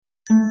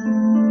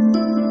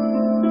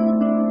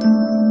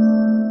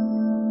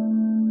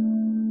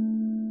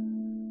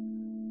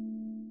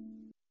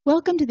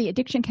Welcome to the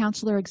Addiction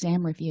Counselor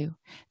Exam Review.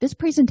 This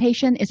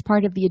presentation is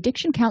part of the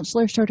Addiction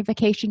Counselor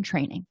Certification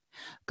Training.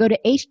 Go to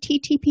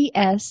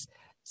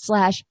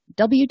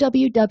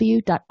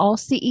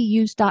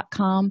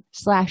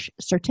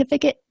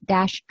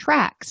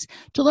https:/www.allceus.com/certificate-tracks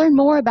to learn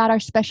more about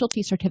our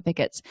specialty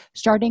certificates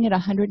starting at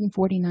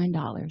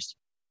 $149.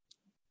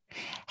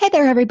 Hey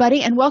there,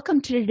 everybody, and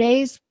welcome to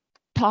today's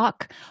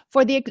talk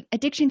for the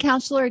Addiction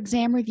Counselor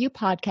Exam Review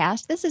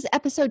podcast. This is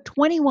episode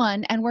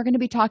 21, and we're going to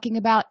be talking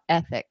about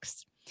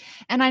ethics.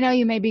 And I know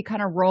you may be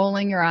kind of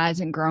rolling your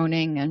eyes and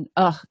groaning and,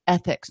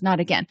 ethics,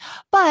 not again.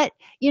 But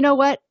you know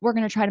what? We're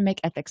going to try to make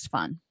ethics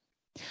fun.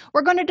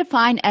 We're going to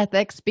define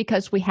ethics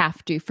because we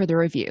have to for the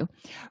review.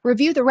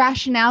 Review the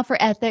rationale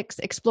for ethics,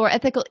 explore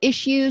ethical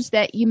issues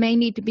that you may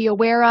need to be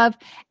aware of,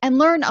 and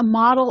learn a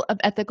model of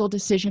ethical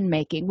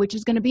decision-making, which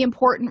is going to be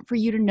important for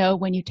you to know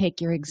when you take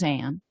your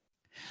exam.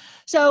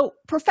 So,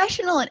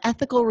 professional and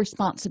ethical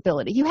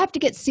responsibility. You have to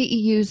get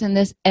CEUs in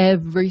this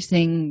every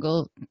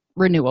single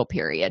renewal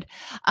period.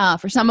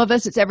 For some of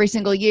us, it's every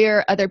single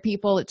year. Other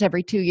people, it's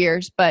every 2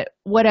 years. But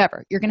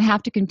whatever, you're going to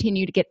have to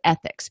continue to get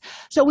ethics.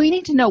 So we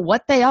need to know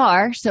what they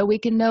are so we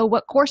can know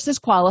what courses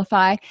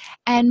qualify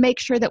and make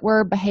sure that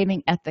we're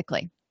behaving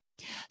ethically.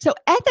 So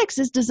ethics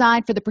is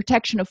designed for the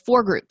protection of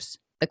 4 groups: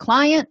 the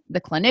client,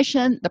 the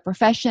clinician, the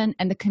profession,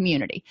 and the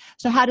community.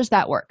 So how does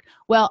that work?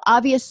 Well,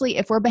 obviously,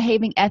 if we're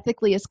behaving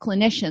ethically as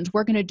clinicians,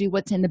 we're going to do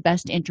what's in the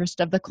best interest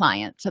of the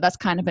client. So that's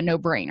kind of a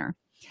no-brainer.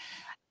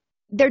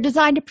 They're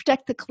designed to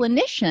protect the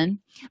clinician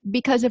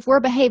because if we're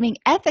behaving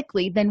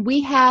ethically, then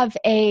we have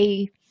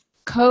a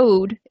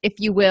code, if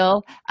you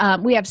will.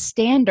 We have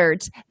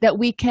standards that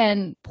we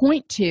can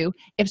point to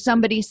if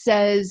somebody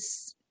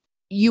says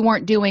you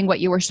weren't doing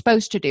what you were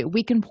supposed to do.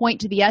 We can point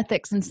to the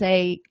ethics and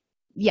say,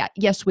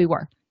 yes, we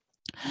were.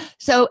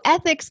 So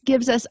ethics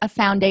gives us a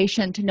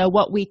foundation to know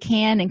what we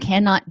can and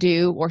cannot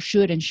do or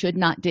should and should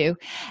not do,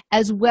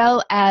 as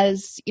well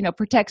as,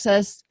 protects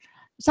us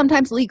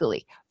sometimes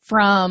legally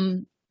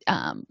from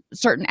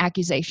certain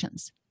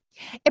accusations.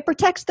 It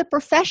protects the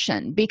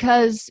profession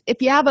because if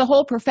you have a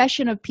whole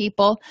profession of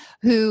people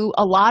who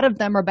a lot of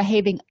them are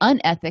behaving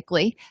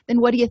unethically, then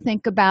what do you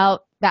think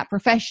about that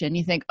profession?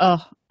 You think,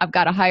 I've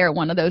got to hire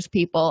one of those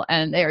people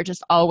and they're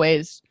just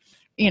always,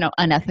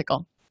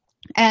 unethical.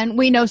 And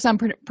we know some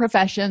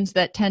professions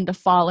that tend to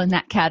fall in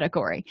that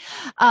category.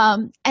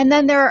 And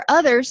then there are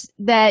others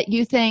that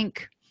you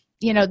think,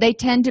 they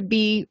tend to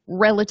be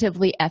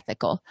relatively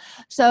ethical.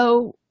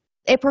 So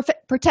it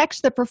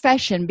protects the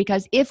profession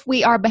because if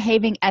we are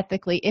behaving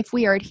ethically, if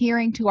we are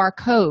adhering to our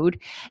code,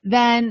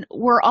 then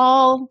we're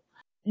all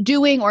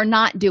doing or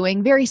not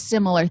doing very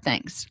similar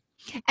things.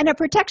 And it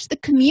protects the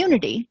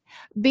community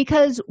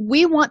because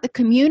we want the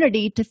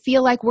community to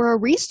feel like we're a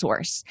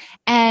resource.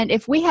 And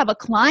if we have a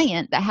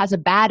client that has a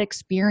bad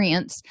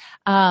experience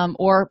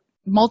or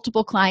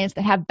multiple clients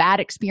that have bad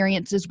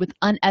experiences with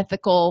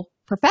unethical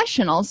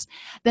professionals,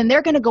 then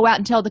they're going to go out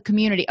and tell the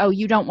community,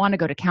 you don't want to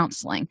go to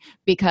counseling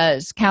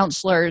because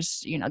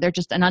counselors, they're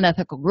just an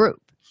unethical group.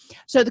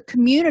 So the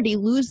community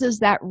loses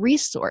that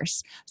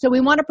resource. So we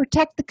want to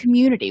protect the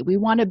community. We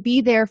want to be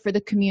there for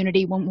the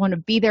community. We want to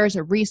be there as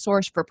a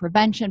resource for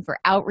prevention, for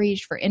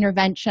outreach, for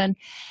intervention.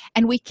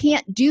 And we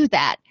can't do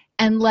that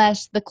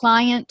unless the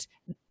client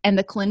and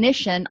the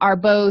clinician are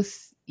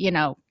both,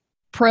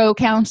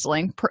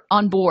 pro-counseling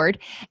on board,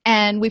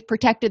 and we've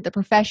protected the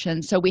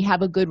profession so we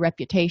have a good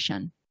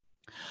reputation.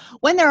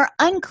 When there are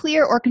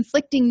unclear or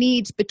conflicting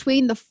needs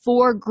between the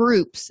 4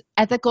 groups,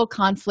 ethical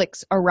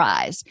conflicts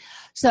arise.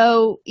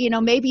 So,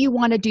 maybe you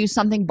want to do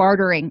something.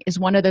 Bartering is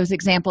one of those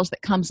examples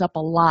that comes up a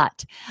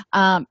lot.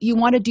 You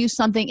want to do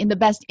something in the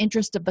best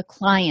interest of the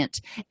client,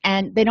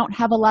 and they don't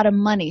have a lot of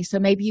money, so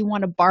maybe you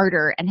want to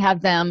barter and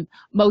have them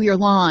mow your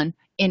lawn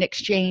in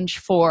exchange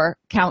for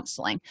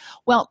counseling.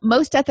 Well,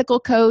 most ethical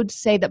codes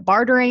say that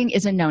bartering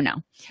is a no-no,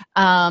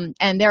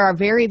 and there are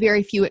very,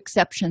 very few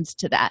exceptions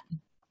to that.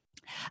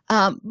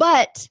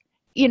 But,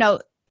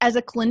 as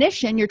a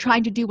clinician, you're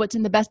trying to do what's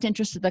in the best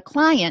interest of the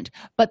client,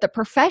 but the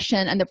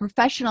profession and the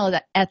professional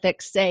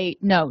ethics say,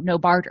 no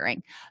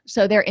bartering.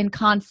 So they're in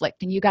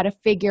conflict, and you got to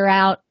figure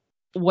out,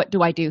 what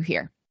do I do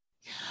here?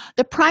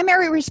 The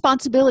primary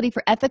responsibility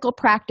for ethical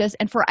practice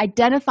and for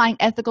identifying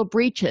ethical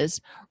breaches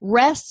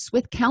rests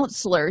with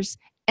counselors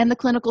and the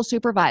clinical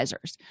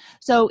supervisors.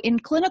 So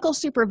in clinical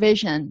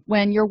supervision,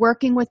 when you're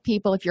working with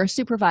people, if you're a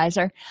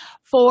supervisor,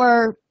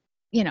 for,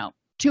 2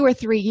 or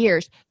 3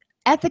 years,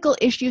 ethical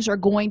issues are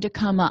going to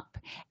come up.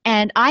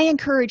 And I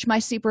encourage my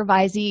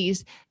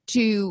supervisees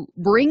to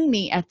bring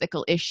me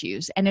ethical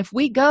issues. And if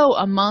we go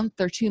a month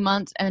or 2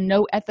 months and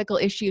no ethical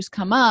issues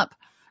come up,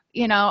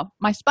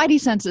 my spidey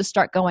senses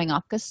start going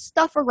off because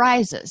stuff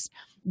arises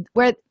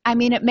where,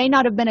 it may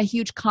not have been a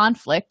huge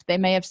conflict. They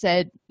may have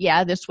said,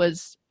 I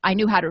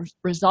knew how to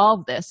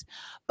resolve this,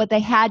 but they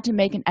had to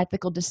make an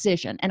ethical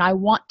decision. And I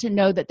want to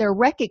know that they're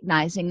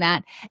recognizing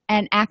that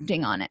and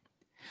acting on it.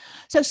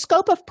 So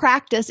scope of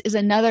practice is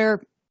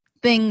another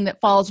thing that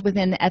falls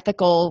within the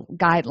ethical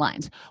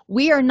guidelines.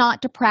 We are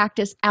not to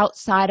practice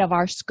outside of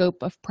our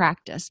scope of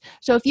practice.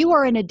 So if you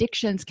are an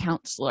addictions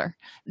counselor,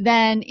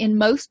 then in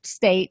most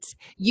states,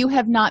 you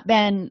have not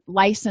been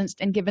licensed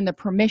and given the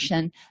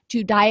permission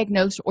to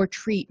diagnose or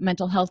treat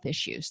mental health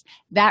issues.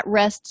 That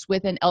rests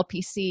with an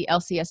LPC,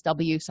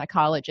 LCSW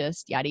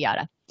psychologist, yada,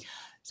 yada.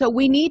 So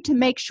we need to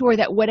make sure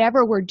that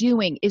whatever we're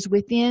doing is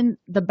within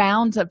the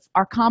bounds of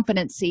our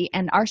competency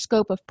and our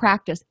scope of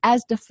practice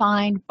as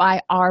defined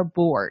by our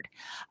board.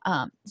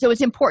 So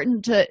it's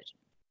important to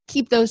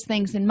keep those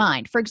things in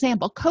mind. For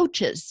example,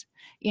 coaches,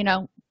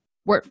 y'all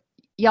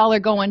are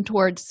going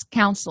towards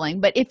counseling,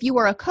 but if you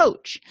are a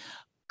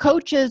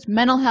coaches,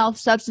 mental health,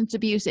 substance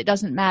abuse, it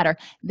doesn't matter.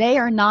 They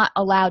are not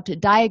allowed to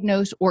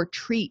diagnose or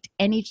treat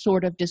any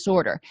sort of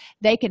disorder.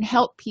 They can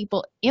help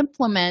people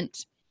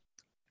implement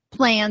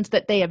plans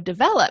that they have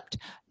developed,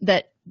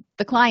 that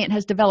the client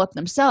has developed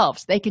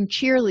themselves. They can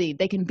cheerlead,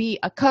 they can be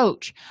a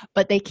coach,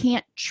 but they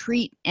can't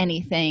treat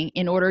anything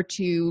in order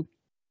to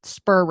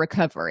spur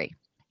recovery.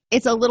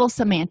 It's a little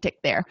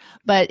semantic there,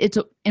 but it's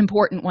an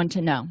important one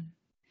to know.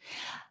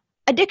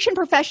 Addiction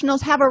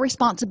professionals have a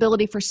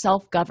responsibility for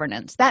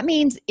self-governance. That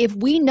means if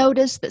we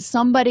notice that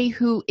somebody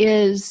who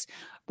is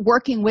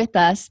working with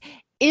us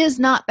is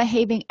not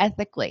behaving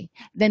ethically,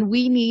 then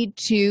we need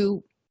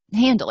to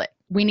handle it.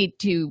 We need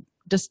to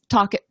just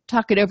talk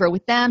it over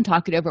with them,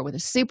 talk it over with a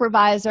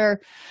supervisor,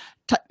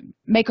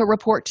 make a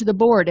report to the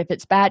board if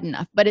it's bad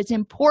enough. But it's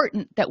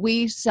important that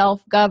we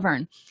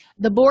self-govern.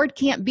 The board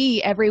can't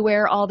be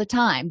everywhere all the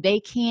time.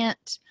 They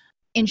can't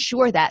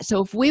ensure that.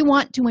 So if we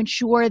want to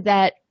ensure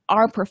that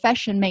our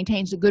profession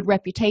maintains a good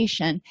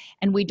reputation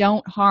and we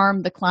don't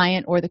harm the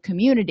client or the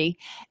community,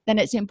 then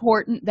it's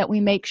important that we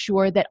make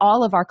sure that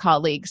all of our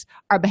colleagues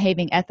are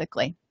behaving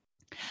ethically.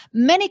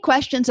 Many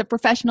questions of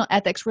professional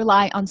ethics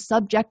rely on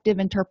subjective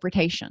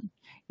interpretation.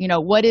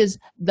 What is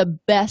the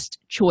best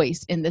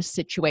choice in this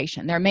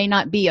situation? There may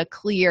not be a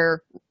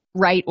clear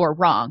right or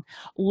wrong.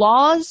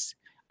 Laws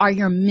are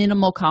your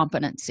minimal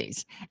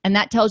competencies, and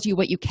that tells you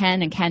what you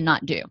can and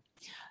cannot do.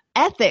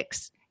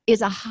 Ethics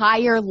is a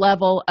higher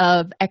level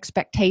of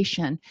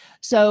expectation.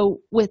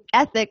 So with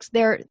ethics,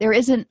 there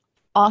isn't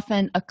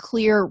often a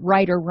clear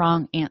right or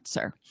wrong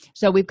answer.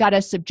 So we've got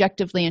to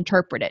subjectively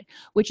interpret it,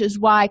 which is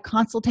why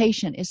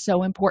consultation is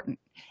so important.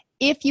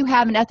 If you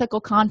have an ethical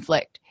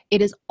conflict,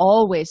 it is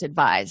always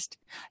advised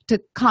to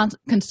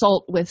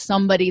consult with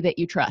somebody that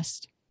you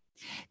trust.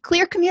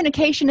 Clear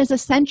communication is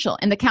essential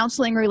in the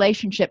counseling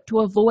relationship to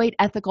avoid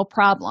ethical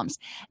problems.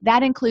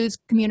 That includes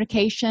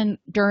communication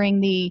during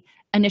the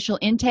initial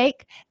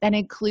intake. That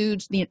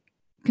includes the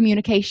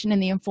communication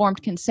and the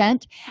informed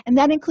consent, and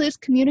that includes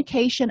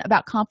communication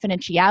about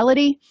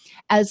confidentiality,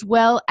 as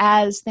well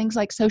as things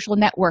like social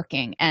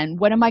networking and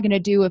what am I going to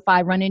do if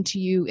I run into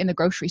you in the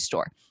grocery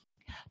store.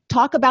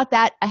 Talk about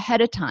that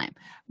ahead of time,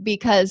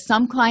 because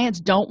some clients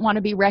don't want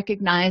to be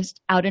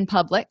recognized out in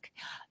public.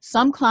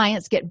 Some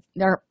clients get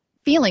their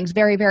feelings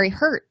very, very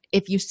hurt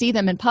if you see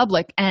them in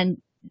public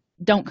and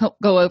don't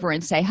go over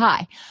and say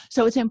hi.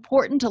 So it's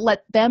important to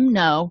let them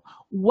know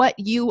what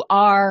you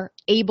are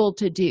able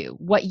to do,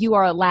 what you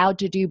are allowed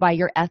to do by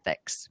your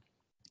ethics.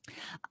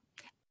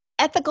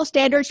 Ethical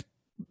standards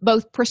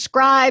both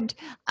prescribed,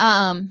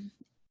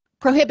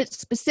 prohibit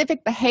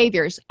specific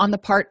behaviors on the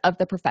part of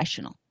the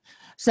professional.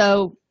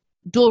 So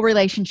dual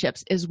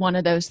relationships is one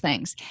of those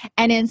things.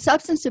 And in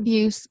substance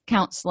abuse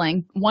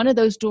counseling, one of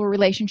those dual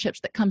relationships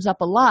that comes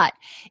up a lot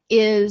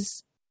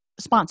is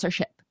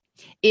sponsorship.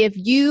 If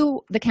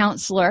you, the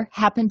counselor,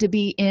 happen to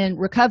be in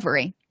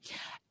recovery,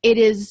 it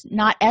is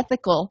not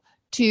ethical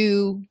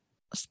to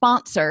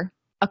sponsor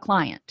a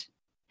client.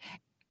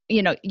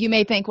 You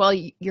may think, well,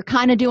 you're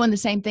kind of doing the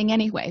same thing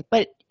anyway,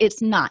 but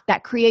it's not.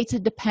 That creates a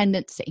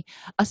dependency.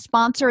 A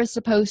sponsor is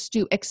supposed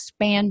to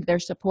expand their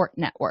support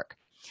network.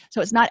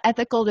 So it's not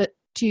ethical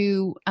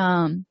to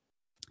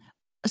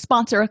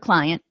sponsor a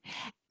client.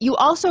 You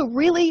also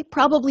really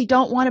probably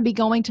don't want to be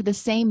going to the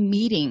same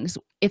meetings,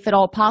 if at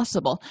all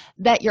possible,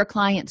 that your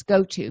clients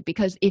go to,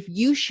 because if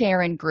you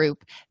share in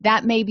group,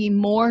 that may be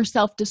more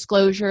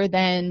self-disclosure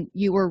than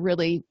you were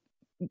really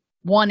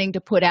wanting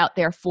to put out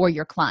there for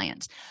your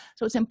clients.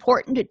 So it's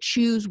important to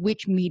choose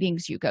which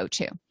meetings you go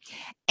to.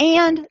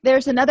 And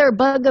there's another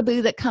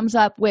bugaboo that comes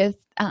up with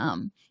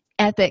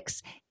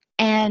ethics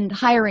and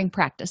hiring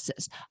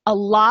practices. A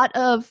lot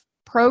of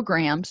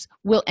programs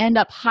will end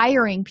up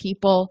hiring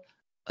people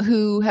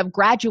who have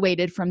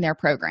graduated from their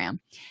program.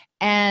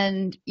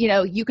 And,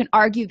 you can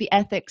argue the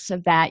ethics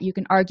of that. You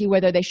can argue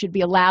whether they should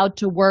be allowed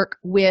to work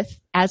with,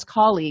 as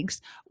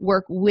colleagues,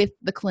 work with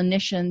the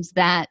clinicians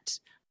that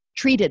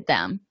treated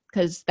them,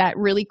 because that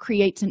really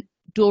creates a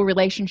dual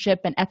relationship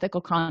and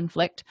ethical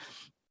conflict.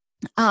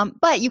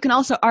 But you can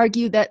also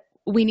argue that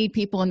we need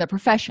people in the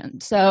profession.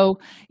 So,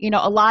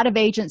 a lot of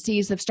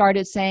agencies have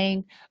started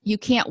saying you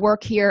can't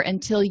work here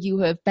until you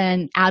have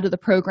been out of the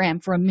program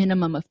for a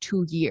minimum of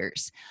 2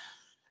 years.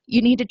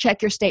 You need to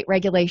check your state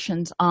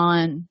regulations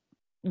on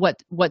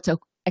what's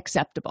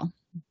acceptable.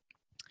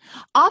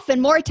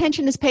 Often, more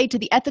attention is paid to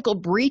the ethical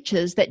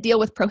breaches that deal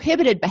with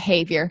prohibited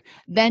behavior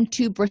than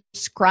to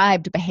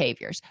prescribed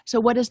behaviors. So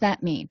what does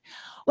that mean?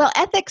 Well,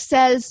 ethics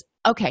says,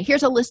 okay,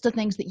 here's a list of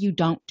things that you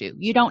don't do.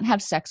 You don't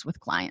have sex with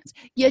clients.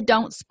 You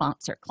don't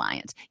sponsor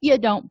clients. You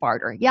don't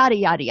barter, yada,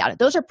 yada, yada.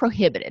 Those are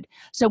prohibited.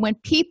 So when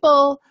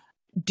people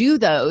do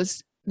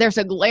those, there's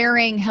a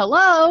glaring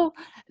hello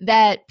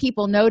that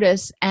people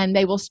notice, and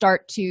they will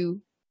start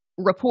to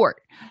report.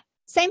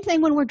 Same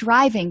thing when we're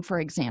driving, for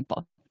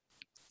example.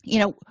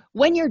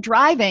 When you're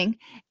driving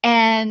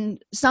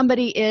and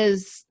somebody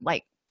is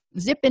like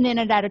zipping in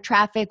and out of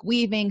traffic,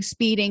 weaving,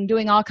 speeding,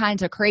 doing all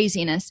kinds of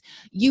craziness,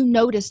 you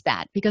notice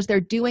that because they're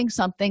doing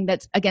something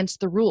that's against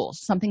the rules,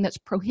 something that's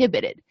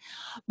prohibited.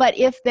 But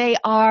if they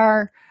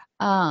are,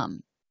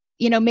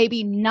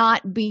 maybe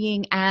not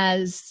being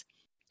as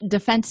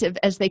defensive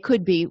as they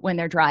could be when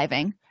they're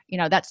driving,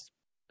 that's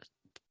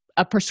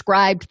a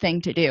prescribed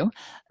thing to do,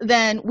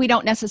 then we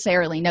don't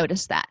necessarily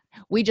notice that.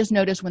 We just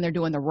notice when they're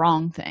doing the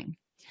wrong thing.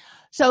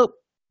 So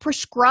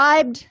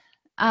prescribed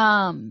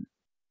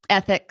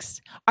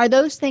ethics are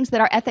those things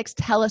that our ethics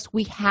tell us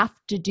we have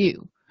to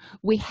do.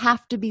 We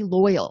have to be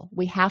loyal.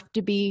 We have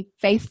to be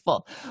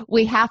faithful.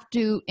 We have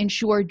to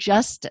ensure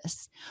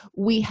justice.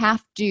 We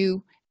have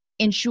to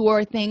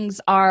ensure things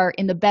are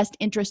in the best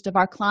interest of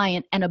our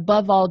client, and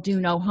above all, do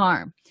no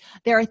harm.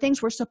 There are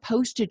things we're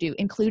supposed to do,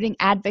 including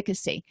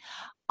advocacy.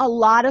 A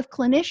lot of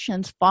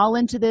clinicians fall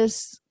into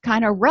this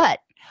kind of rut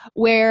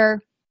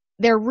where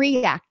they're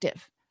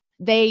reactive.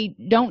 They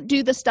don't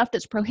do the stuff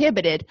that's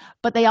prohibited,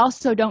 but they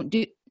also don't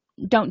do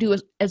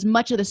as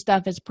much of the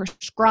stuff as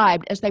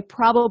prescribed as they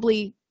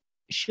probably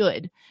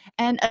should.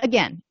 And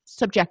again,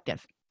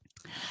 subjective.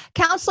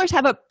 Counselors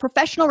have a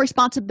professional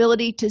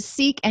responsibility to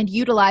seek and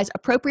utilize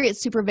appropriate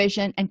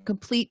supervision and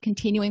complete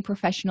continuing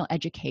professional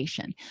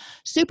education.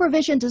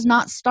 Supervision does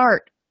not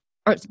stop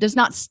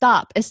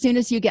as soon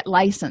as you get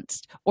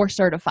licensed or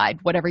certified,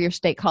 whatever your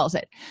state calls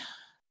it.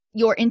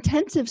 Your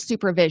intensive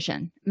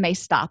supervision may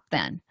stop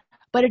then,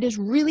 but it is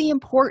really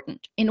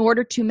important in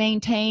order to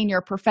maintain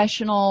your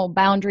professional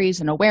boundaries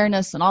and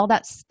awareness and all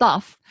that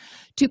stuff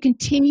to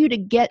continue to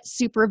get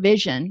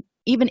supervision,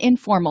 even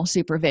informal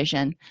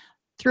supervision,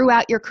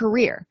 throughout your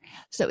career.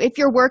 So if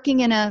you're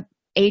working in an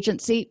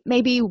agency,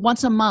 maybe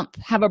once a month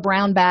have a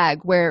brown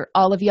bag where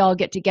all of y'all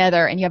get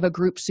together and you have a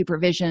group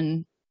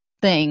supervision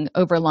thing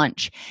over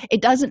lunch.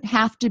 It doesn't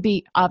have to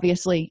be,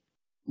 obviously,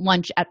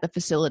 lunch at the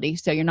facility,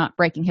 so you're not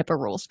breaking HIPAA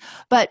rules,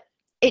 but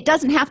it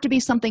doesn't have to be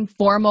something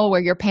formal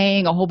where you're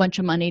paying a whole bunch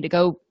of money to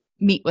go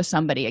meet with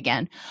somebody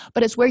again,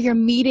 but it's where you're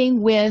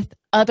meeting with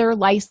other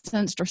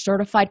licensed or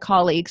certified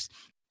colleagues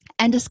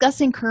and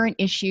discussing current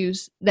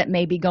issues that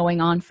may be going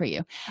on for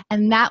you.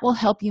 And that will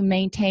help you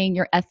maintain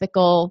your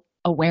ethical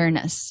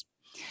awareness.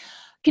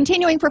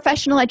 Continuing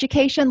professional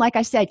education, like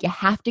I said, you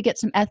have to get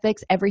some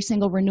ethics every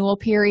single renewal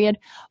period,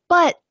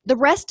 but the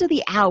rest of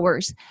the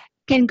hours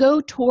can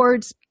go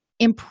towards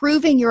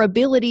improving your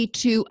ability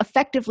to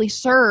effectively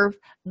serve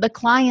the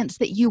clients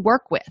that you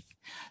work with.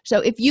 So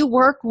if you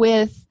work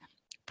with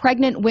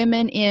pregnant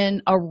women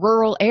in a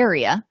rural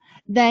area,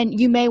 then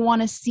you may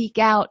want to seek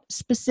out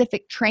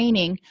specific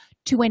training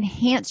to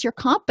enhance your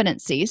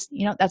competencies.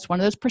 That's one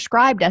of those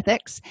prescribed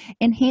ethics.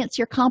 Enhance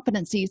your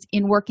competencies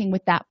in working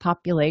with that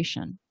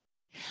population.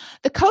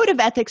 The Code of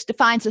Ethics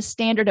defines a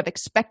standard of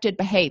expected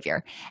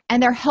behavior,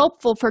 and they're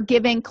helpful for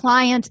giving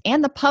clients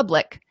and the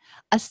public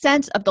a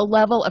sense of the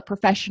level of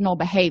professional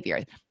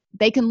behavior.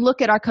 They can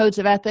look at our codes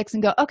of ethics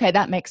and go, okay,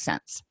 that makes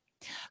sense.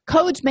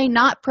 Codes may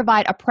not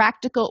provide a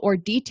practical or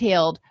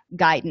detailed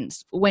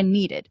guidance when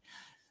needed.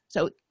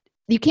 So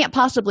you can't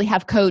possibly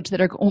have codes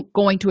that are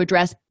going to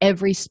address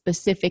every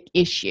specific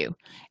issue.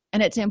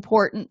 And it's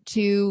important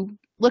to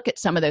look at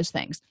some of those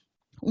things.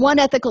 One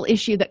ethical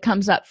issue that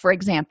comes up, for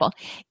example,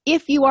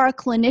 if you are a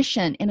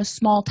clinician in a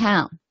small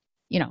town,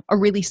 a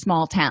really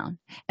small town,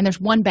 and there's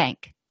one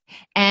bank,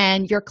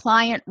 and your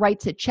client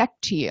writes a check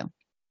to you,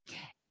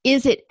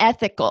 is it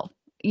ethical,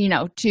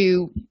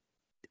 to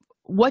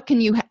what can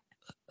you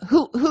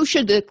who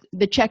should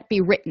the check be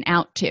written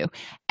out to,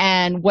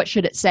 and what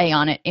should it say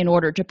on it in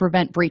order to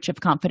prevent breach of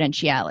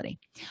confidentiality?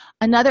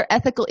 Another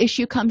ethical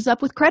issue comes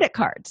up with credit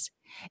cards.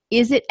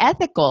 Is it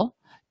ethical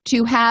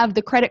to have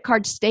the credit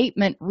card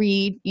statement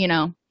read,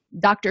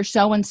 Dr.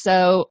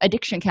 So-and-so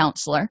addiction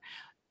counselor,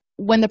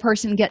 when the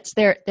person gets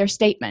their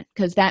statement?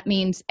 Because that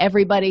means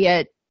everybody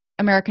at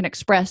American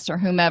Express or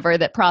whomever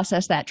that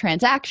processed that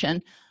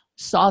transaction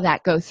saw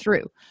that go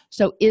through.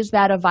 So is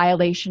that a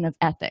violation of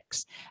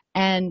ethics?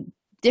 And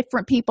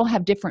different people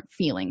have different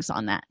feelings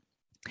on that.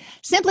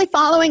 Simply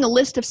following a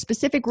list of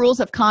specific rules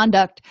of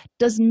conduct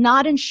does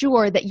not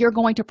ensure that you're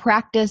going to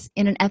practice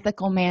in an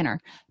ethical manner,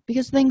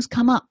 because things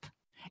come up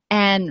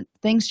and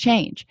things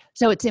change.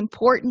 So it's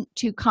important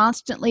to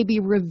constantly be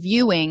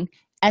reviewing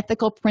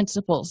ethical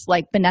principles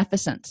like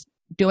beneficence,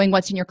 doing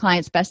what's in your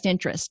client's best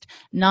interest,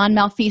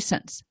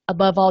 non-malfeasance,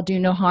 above all, do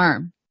no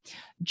harm,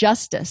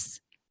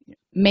 justice,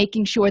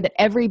 making sure that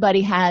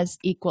everybody has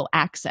equal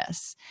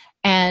access,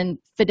 and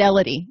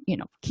fidelity,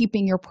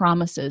 keeping your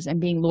promises and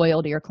being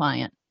loyal to your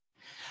client.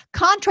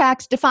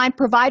 Contracts define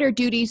provider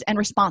duties and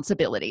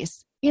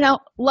responsibilities.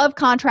 Love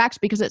contracts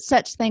because it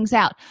sets things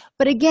out.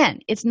 But again,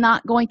 it's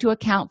not going to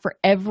account for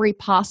every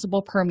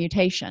possible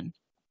permutation.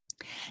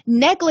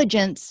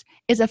 Negligence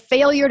is a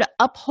failure to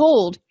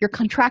uphold your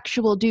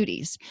contractual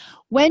duties.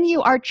 When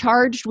you are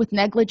charged with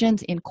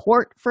negligence in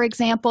court, for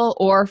example,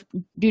 or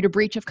due to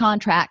breach of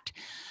contract,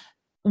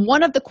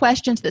 one of the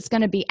questions that's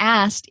going to be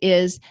asked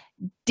is,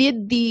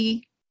 did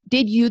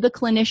you, the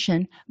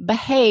clinician,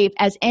 behave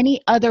as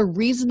any other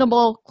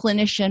reasonable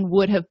clinician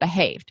would have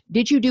behaved?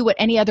 Did you do what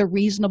any other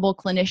reasonable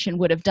clinician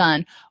would have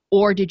done,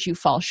 or did you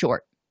fall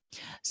short?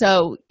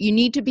 So you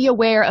need to be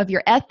aware of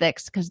your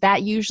ethics, because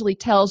that usually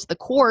tells the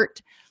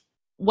court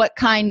what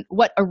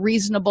a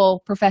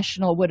reasonable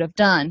professional would have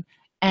done,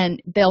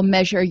 and they'll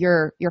measure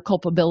your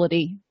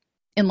culpability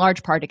in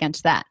large part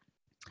against that.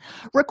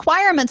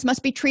 Requirements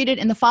must be treated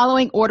in the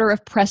following order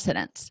of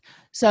precedence.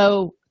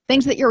 So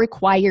things that you're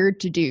required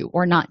to do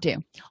or not do.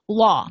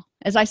 Law,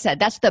 as I said,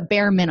 that's the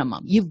bare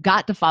minimum. You've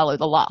got to follow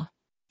the law.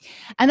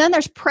 And then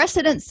there's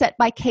precedent set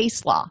by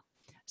case law.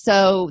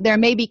 So there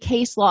may be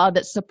case law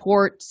that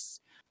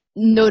supports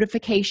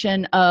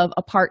notification of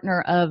a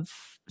partner of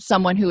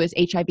someone who is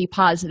HIV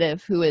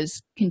positive, who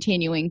is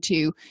continuing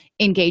to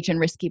engage in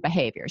risky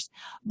behaviors.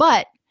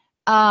 But,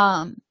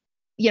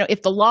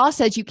 if the law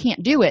says you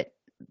can't do it,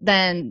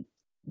 then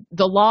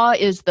the law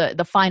is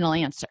the final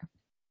answer.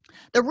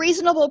 The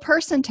reasonable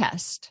person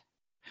test,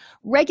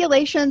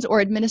 regulations or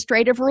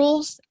administrative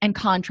rules, and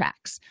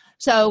contracts.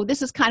 So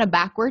this is kind of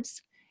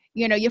backwards.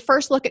 You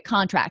first look at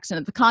contracts, and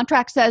if the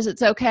contract says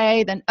it's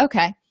okay, then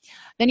okay.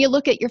 Then you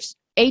look at your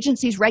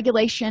agency's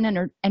regulation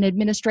and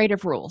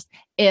administrative rules.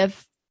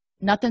 If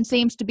nothing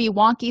seems to be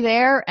wonky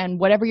there and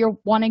whatever you're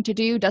wanting to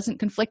do doesn't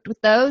conflict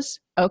with those,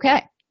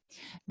 okay.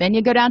 Then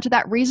you go down to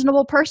that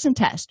reasonable person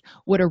test.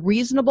 Would a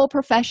reasonable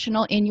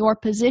professional in your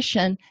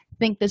position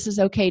think this is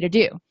okay to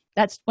do?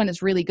 That's when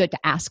it's really good to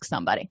ask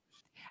somebody.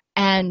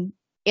 And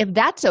if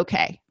that's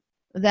okay,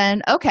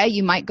 then okay,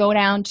 you might go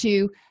down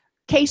to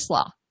case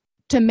law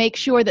to make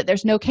sure that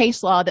there's no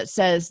case law that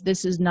says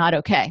this is not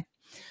okay.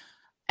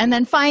 And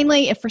then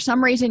finally, if for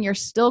some reason you're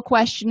still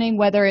questioning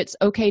whether it's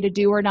okay to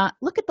do or not,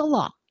 look at the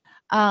law.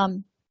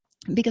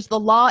 Because the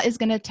law is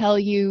going to tell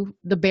you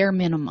the bare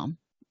minimum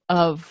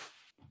of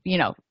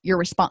your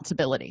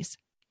responsibilities.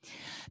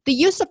 The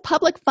use of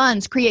public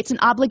funds creates an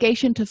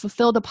obligation to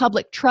fulfill the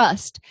public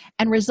trust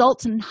and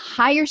results in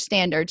higher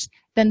standards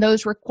than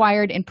those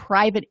required in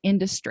private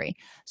industry.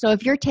 So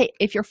if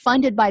you're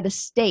funded by the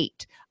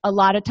state, a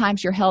lot of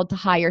times you're held to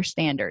higher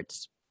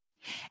standards.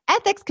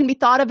 Ethics can be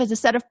thought of as a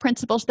set of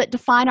principles that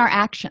define our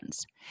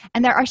actions,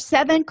 and there are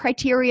 7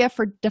 criteria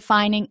for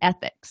defining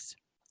ethics.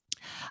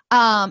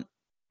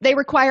 They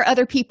require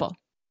other people.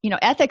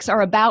 Ethics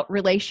are about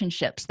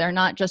relationships. They're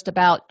not just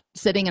about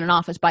sitting in an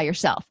office by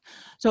yourself.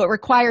 So it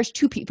requires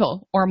 2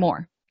 people or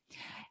more.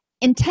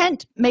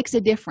 Intent makes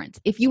a difference.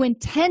 If you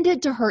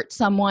intended to hurt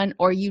someone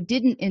or you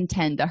didn't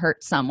intend to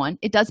hurt someone,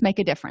 it does make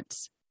a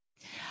difference.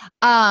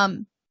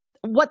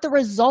 What the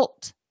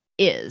result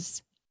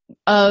is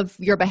of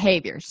your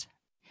behaviors.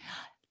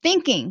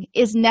 Thinking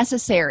is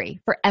necessary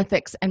for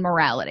ethics and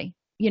morality.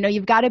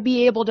 You've got to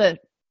be able to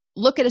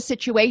look at a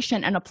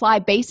situation and apply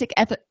basic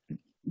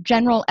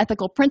general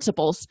ethical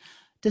principles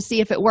to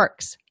see if it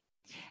works.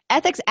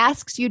 Ethics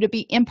asks you to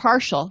be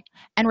impartial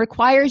and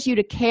requires you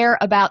to care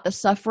about the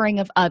suffering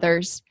of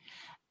others.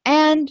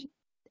 And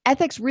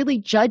ethics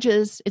really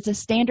it's a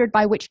standard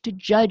by which to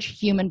judge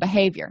human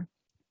behavior.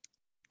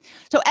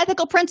 So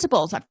ethical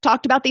principles, I've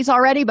talked about these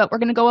already, but we're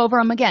going to go over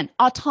them again.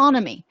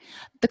 Autonomy.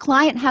 The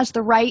client has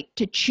the right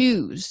to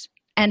choose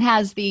and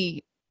has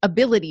the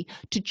ability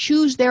to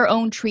choose their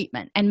own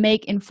treatment and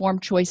make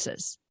informed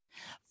choices.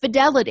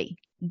 Fidelity.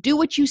 Do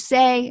what you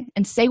say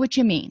and say what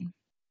you mean.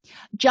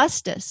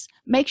 Justice.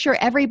 Make sure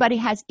everybody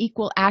has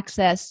equal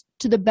access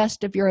to the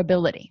best of your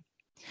ability.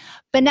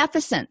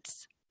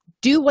 Beneficence.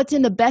 Do what's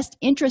in the best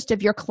interest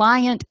of your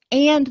client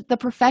and the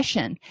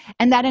profession,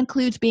 and that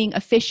includes being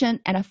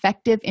efficient and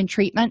effective in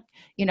treatment.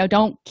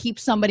 Don't keep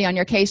somebody on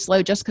your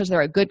caseload just because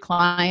they're a good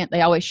client.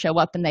 They always show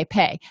up and they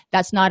pay.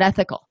 That's not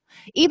ethical.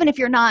 Even if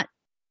you're not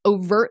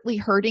overtly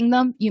hurting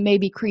them, you may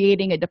be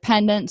creating a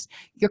dependence.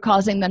 You're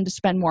causing them to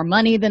spend more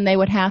money than they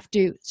would have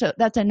to. So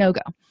that's a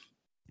no-go.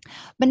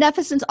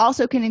 Beneficence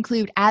also can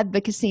include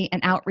advocacy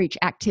and outreach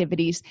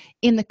activities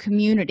in the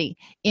community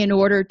in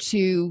order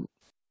to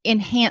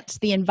enhance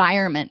the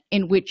environment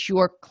in which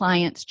your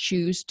clients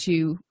choose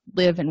to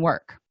live and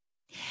work.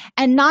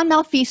 And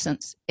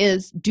non-malfeasance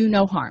is do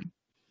no harm.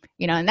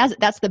 And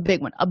that's the big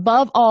one.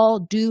 Above all,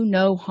 do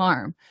no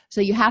harm.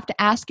 So you have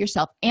to ask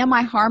yourself, am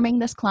I harming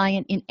this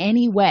client in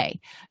any way?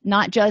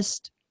 Not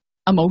just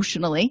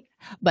emotionally,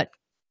 but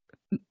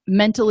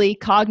mentally,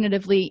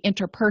 cognitively,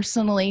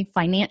 interpersonally,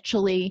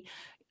 financially,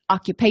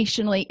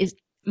 occupationally.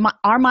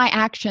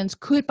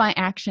 Could my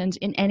actions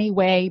in any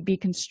way be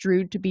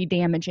construed to be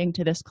damaging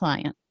to this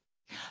client?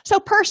 So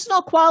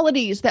personal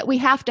qualities that we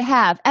have to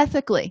have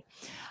ethically.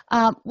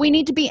 We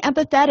need to be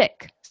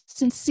empathetic,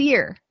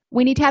 sincere.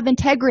 We need to have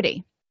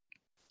integrity.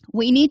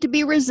 We need to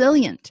be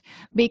resilient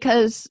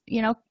because,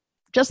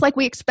 just like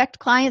we expect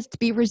clients to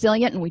be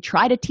resilient and we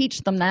try to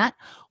teach them that,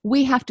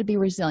 we have to be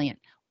resilient.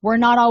 We're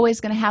not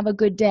always going to have a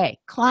good day.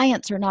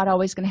 Clients are not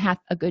always going to have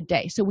a good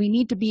day. So we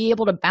need to be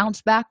able to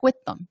bounce back with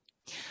them.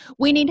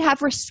 We need to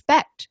have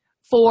respect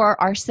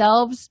for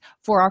ourselves,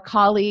 for our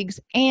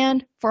colleagues,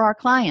 and for our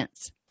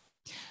clients.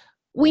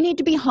 We need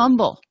to be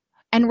humble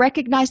and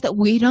recognize that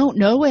we don't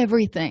know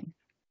everything.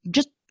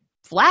 Just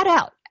flat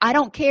out. I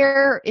don't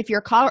care if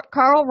you're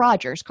Carl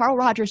Rogers. Carl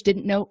Rogers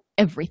didn't know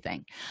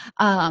everything.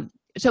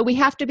 So we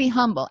have to be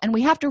humble, and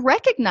we have to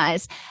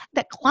recognize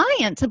that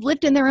clients have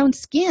lived in their own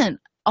skin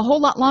a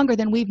whole lot longer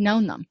than we've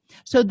known them.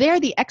 So they're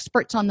the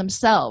experts on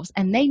themselves,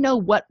 and they know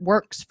what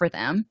works for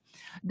them.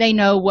 They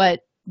know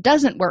what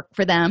doesn't work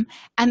for them.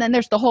 And then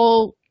there's the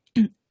whole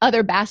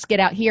other basket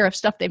out here of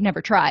stuff they've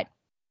never tried.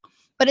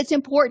 But it's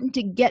important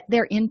to get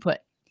their input.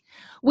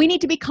 We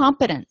need to be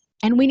competent,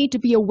 and we need to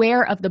be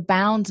aware of the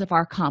bounds of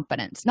our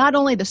competence, not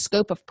only the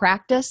scope of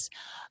practice,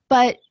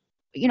 but,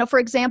 for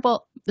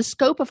example, the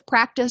scope of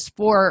practice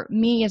for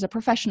me as a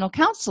professional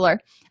counselor,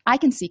 I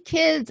can see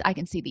kids, I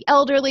can see the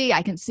elderly,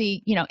 I can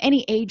see,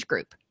 any age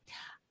group.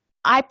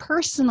 I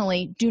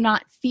personally do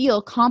not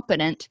feel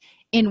competent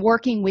in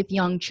working with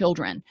young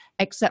children,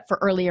 except for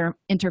earlier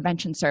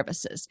intervention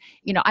services.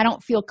 I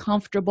don't feel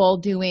comfortable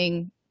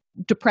doing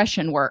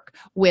depression work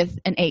with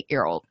an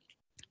 8-year-old.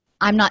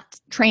 I'm not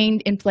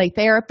trained in play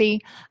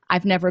therapy.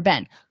 I've never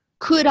been.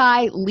 Could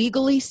I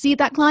legally see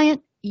that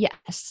client?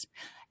 Yes.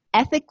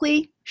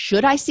 Ethically,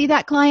 should I see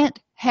that client?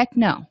 Heck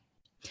no.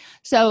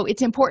 So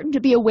it's important to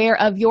be aware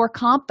of your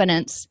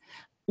competence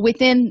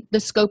within the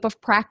scope of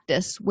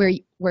practice where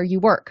you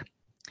work.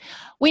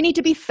 We need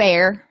to be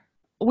fair.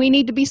 We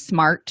need to be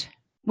smart.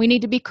 We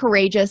need to be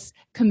courageous,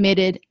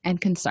 committed, and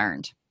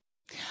concerned.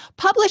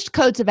 Published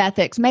codes of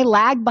ethics may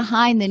lag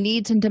behind the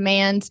needs and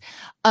demands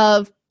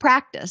of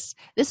practice.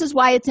 This is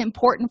why it's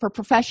important for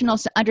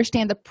professionals to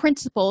understand the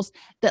principles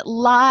that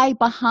lie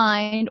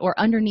behind or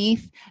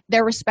underneath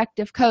their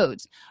respective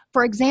codes.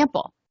 For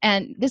example,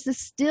 and this is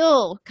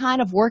still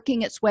kind of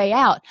working its way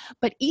out,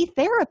 but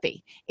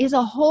e-therapy is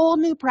a whole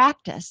new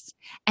practice,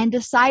 and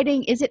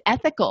deciding, is it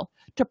ethical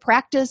to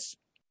practice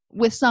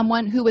with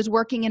someone who is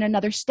working in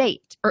another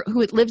state or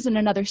who lives in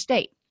another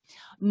state?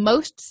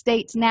 Most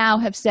states now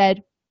have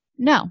said,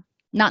 no,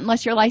 not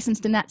unless you're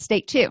licensed in that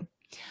state too.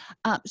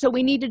 So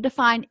we need to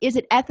define, is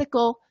it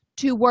ethical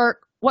to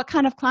work, what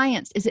kind of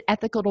clients is it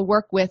ethical to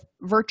work with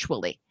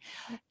virtually?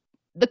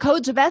 The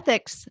codes of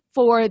ethics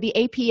for the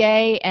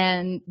APA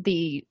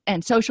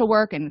and social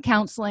work and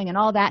counseling and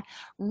all that,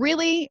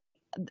 really,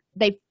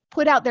 they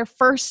put out their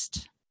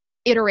first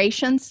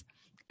iterations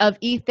of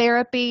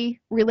e-therapy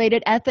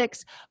related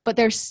ethics, but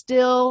they're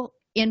still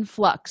in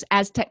flux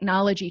as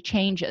technology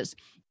changes.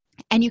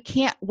 And you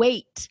can't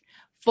wait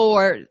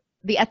for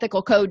the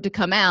ethical code to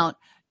come out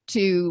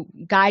to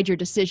guide your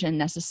decision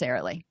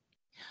necessarily.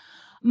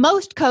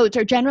 Most codes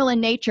are general in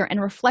nature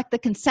and reflect the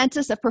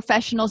consensus of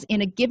professionals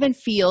in a given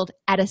field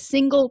at a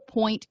single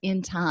point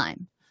in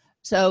time.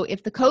 So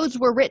if the codes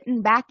were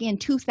written back in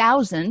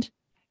 2000,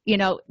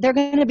 they're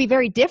going to be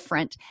very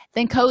different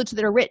than codes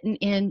that are written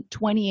in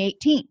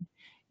 2018.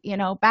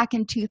 Back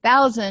in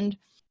 2000,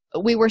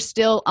 we were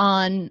still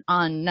on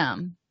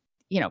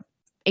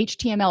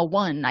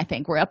HTML1, I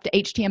think. We're up to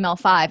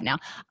HTML5 now.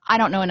 I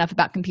don't know enough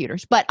about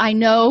computers, but I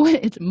know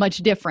it's much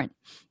different.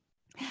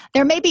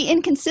 There may be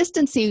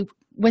inconsistency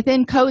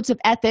within codes of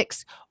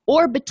ethics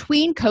or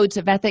between codes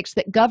of ethics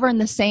that govern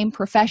the same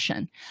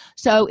profession.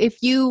 So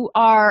if you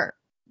are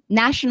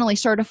nationally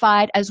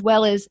certified as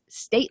well as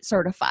state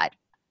certified,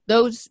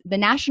 the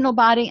national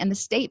body and the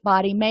state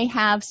body may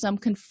have some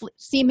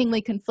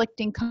seemingly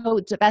conflicting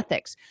codes of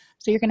ethics.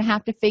 So you're going to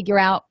have to figure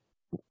out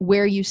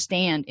where you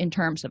stand in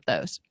terms of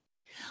those.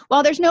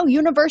 While there's no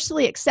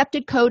universally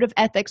accepted code of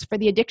ethics for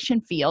the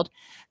addiction field,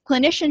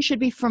 clinicians should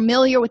be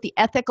familiar with the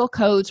ethical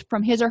codes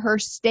from his or her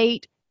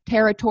state,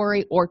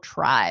 territory, or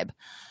tribe.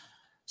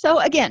 So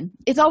again,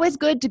 it's always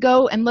good to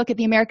go and look at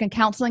the American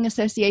Counseling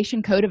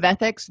Association Code of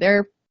Ethics.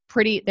 They're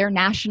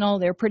national,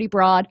 they're pretty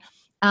broad.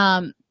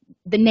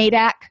 The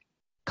NADAC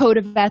Code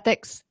of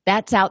Ethics,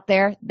 that's out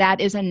there.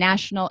 That is a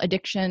national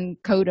addiction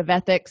code of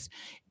ethics.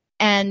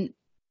 And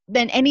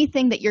then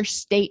anything that your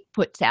state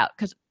puts out,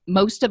 because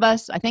most of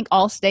us, I think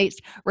all states,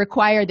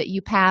 require that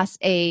you pass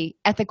a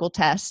ethical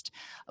test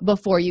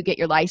before you get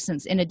your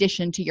license in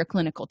addition to your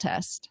clinical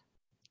test.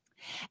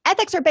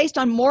 Ethics are based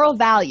on moral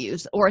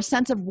values or a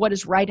sense of what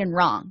is right and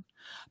wrong.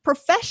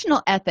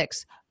 Professional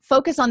ethics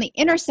focus on the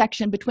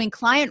intersection between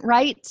client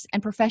rights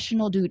and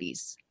professional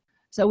duties.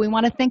 So we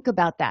want to think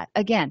about that.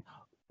 Again,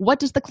 what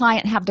does the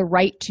client have the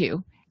right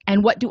to?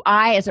 And what do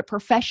I as a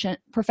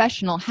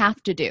professional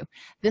have to do?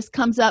 This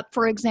comes up,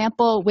 for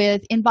example,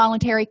 with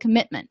involuntary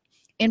commitment.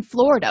 In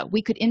Florida,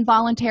 we could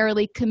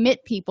involuntarily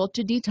commit people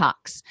to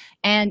detox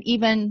and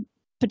even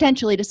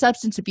potentially to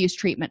substance abuse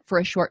treatment for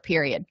a short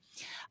period.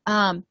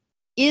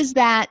 Is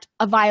that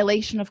a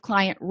violation of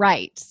client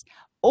rights?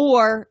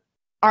 Or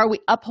are we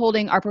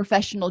upholding our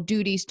professional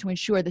duties to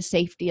ensure the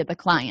safety of the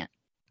client?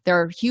 There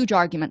are huge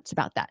arguments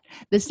about that.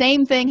 The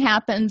same thing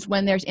happens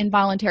when there's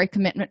involuntary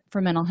commitment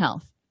for mental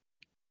health.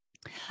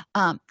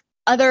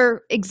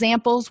 Other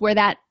examples where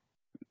that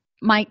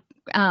might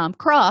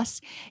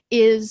cross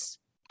is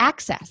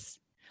access.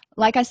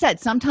 Like I said,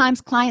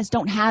 sometimes clients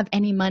don't have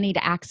any money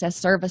to access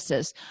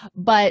services,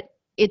 but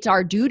it's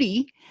our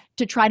duty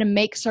to try to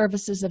make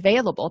services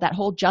available, that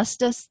whole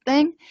justice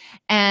thing.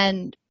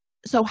 And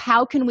so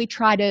how can we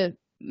try to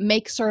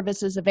make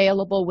services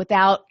available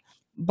without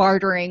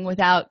bartering,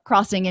 without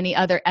crossing any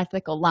other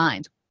ethical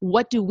lines?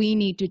 What do we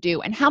need to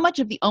do? And how much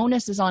of the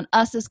onus is on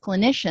us as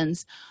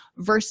clinicians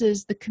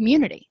versus the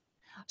community?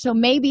 So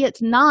maybe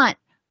it's not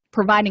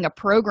providing a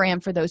program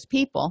for those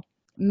people.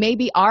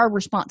 Maybe our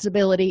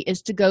responsibility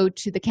is to go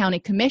to the county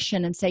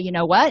commission and say, you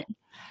know what?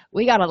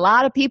 We got a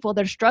lot of people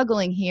that are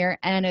struggling here,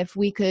 and if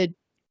we could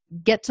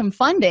get some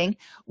funding,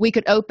 we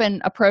could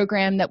open a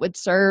program that would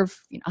serve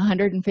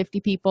 150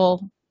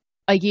 people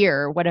a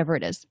year or whatever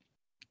it is.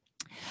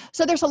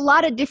 So there's a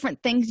lot of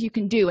different things you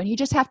can do, and you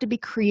just have to be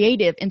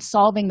creative in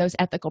solving those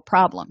ethical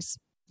problems.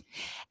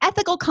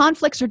 Ethical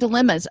conflicts or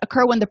dilemmas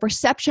occur when the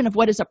perception of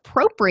what is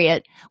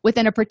appropriate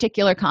within a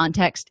particular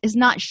context is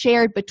not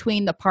shared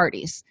between the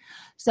parties.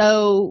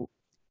 So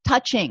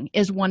touching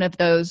is one of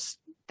those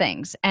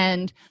things,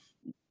 and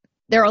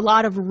there are a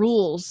lot of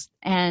rules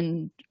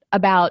and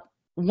about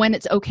when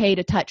it's okay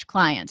to touch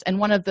clients. And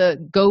one of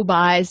the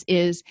go-bys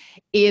is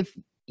if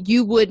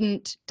you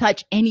wouldn't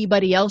touch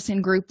anybody else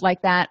in group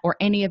like that or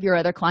any of your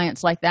other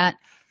clients like that,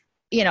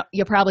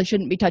 you probably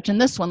shouldn't be touching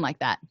this one like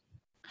that.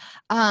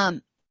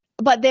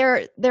 But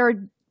there are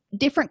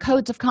different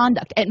codes of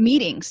conduct at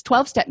meetings,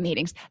 12-step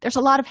meetings. There's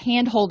a lot of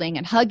hand-holding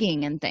and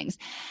hugging and things.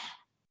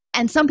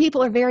 And some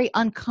people are very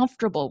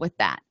uncomfortable with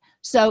that.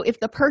 So if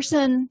the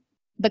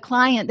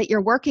client that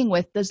you're working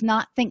with does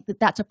not think that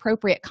that's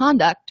appropriate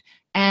conduct,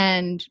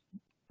 and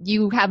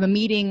you have a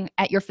meeting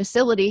at your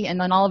facility and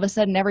then all of a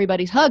sudden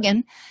everybody's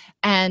hugging,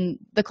 and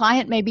the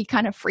client may be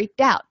kind of freaked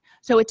out.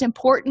 So it's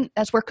important,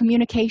 that's where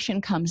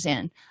communication comes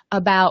in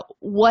about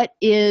what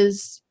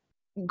is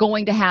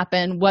going to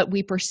happen, what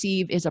we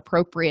perceive is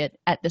appropriate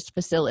at this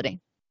facility.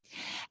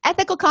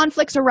 Ethical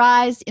conflicts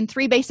arise in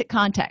three basic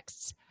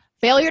contexts: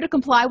 failure to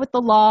comply with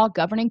the law,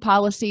 governing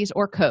policies,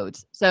 or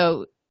codes.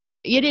 So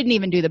you didn't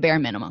even do the bare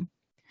minimum.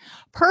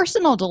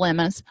 Personal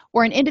dilemmas,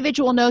 where an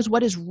individual knows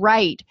what is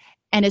right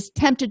and is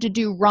tempted to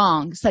do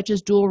wrong, such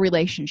as dual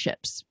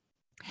relationships.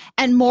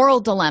 And moral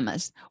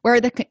dilemmas, where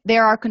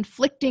there are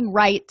conflicting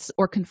rights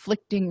or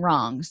conflicting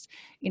wrongs.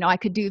 I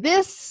could do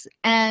this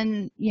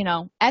and,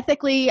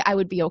 ethically I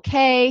would be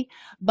okay,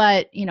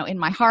 but, in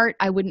my heart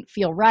I wouldn't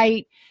feel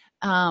right.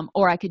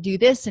 Or I could do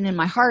this and in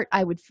my heart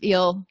I would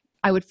feel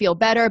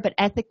better, but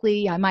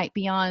ethically I might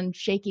be on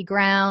shaky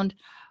ground.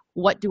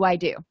 What do I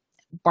do?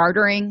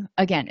 Bartering,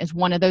 again, is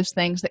one of those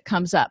things that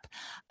comes up,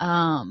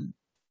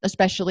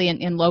 especially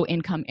in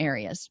low-income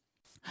areas.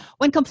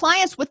 When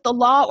compliance with the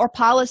law or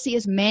policy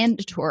is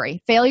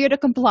mandatory, failure to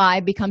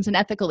comply becomes an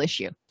ethical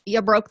issue.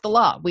 You broke the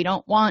law. We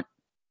don't want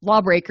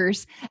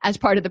lawbreakers as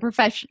part of the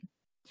profession.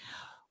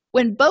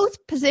 When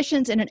both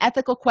positions in an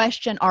ethical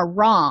question are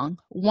wrong,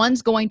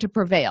 one's going to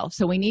prevail.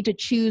 So we need to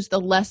choose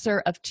the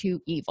lesser of two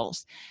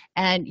evils.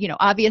 And,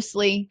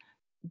 obviously,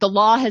 the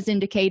law has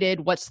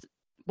indicated what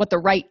the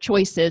right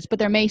choice is, but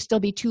there may still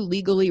be two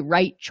legally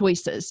right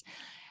choices.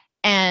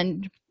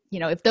 And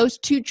if those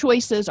two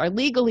choices are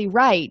legally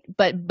right,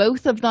 but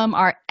both of them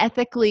are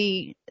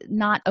ethically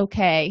not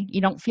okay, you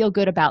don't feel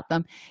good about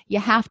them, you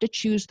have to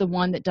choose the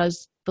one that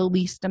does the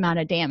least amount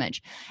of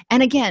damage.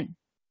 And again,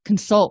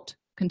 consult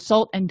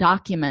and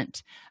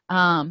document,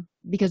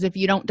 because if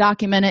you don't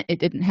document it, it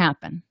didn't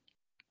happen.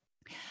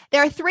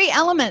 There are three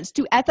elements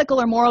to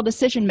ethical or moral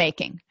decision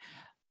making.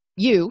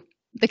 You,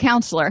 the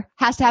counselor,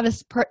 has to have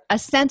a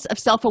sense of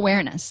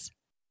self-awareness.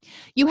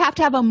 You have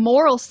to have a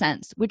moral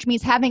sense, which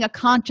means having a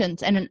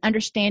conscience and an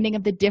understanding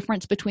of the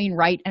difference between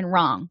right and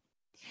wrong,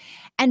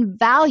 and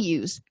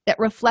values that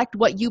reflect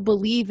what you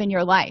believe in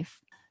your life.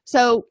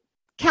 So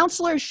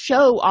counselors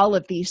show all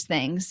of these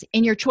things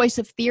in your choice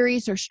of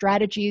theories or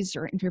strategies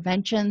or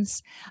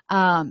interventions,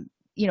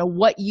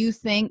 what you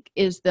think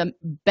is the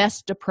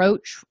best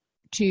approach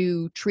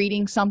to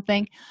treating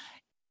something.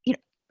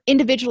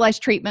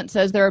 Individualized treatment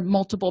says there are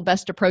multiple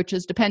best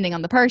approaches depending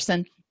on the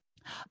person,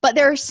 but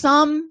there are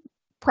some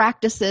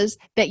practices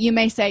that you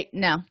may say,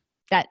 no,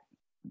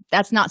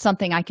 that's not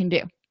something I can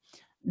do.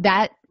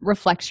 That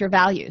reflects your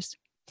values.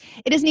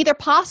 It is neither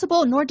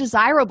possible nor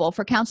desirable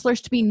for counselors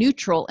to be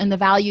neutral in the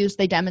values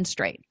they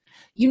demonstrate.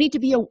 You need to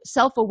be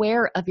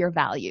self-aware of your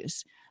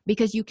values,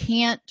 because you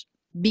can't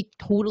be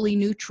totally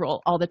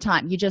neutral all the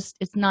time.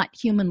 It's not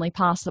humanly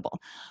possible.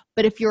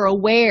 But if you're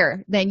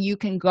aware, then you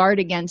can guard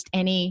against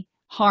any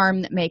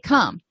harm that may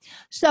come.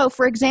 So,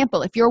 for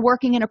example, if you're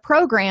working in a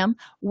program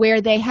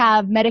where they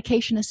have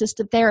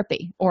medication-assisted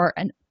therapy or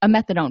a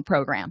methadone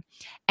program,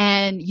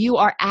 and you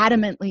are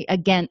adamantly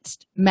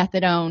against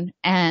methadone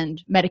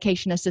and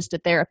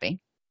medication-assisted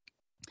therapy,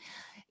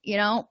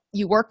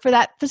 you work for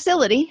that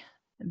facility,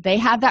 they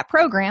have that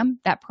program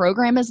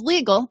is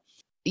legal,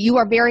 you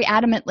are very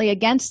adamantly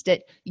against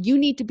it, you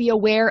need to be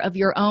aware of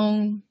your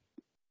own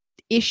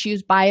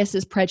issues,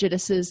 biases,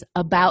 prejudices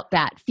about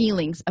that,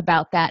 feelings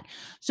about that,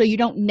 so you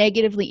don't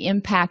negatively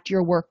impact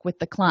your work with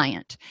the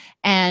client.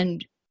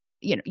 And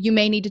you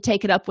may need to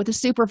take it up with a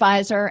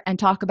supervisor and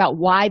talk about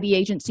why the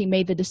agency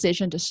made the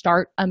decision to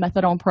start a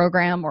methadone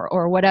program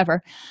or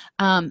whatever,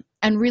 and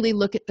really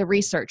look at the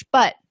research.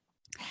 But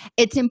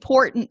it's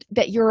important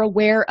that you're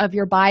aware of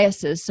your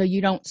biases so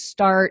you don't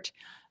start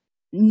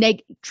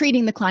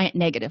treating the client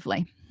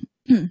negatively.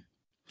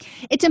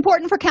 It's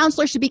important for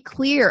counselors to be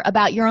clear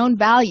about your own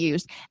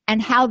values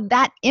and how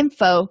that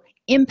info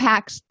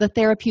impacts the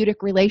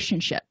therapeutic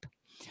relationship.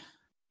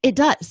 It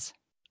does.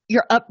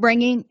 Your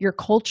upbringing, your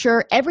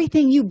culture,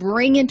 everything you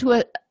bring into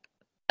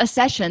a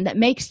session that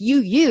makes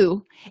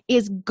you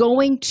is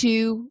going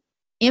to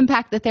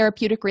impact the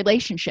therapeutic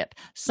relationship.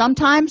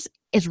 Sometimes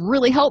it's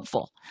really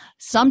helpful.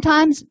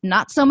 Sometimes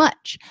not so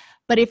much.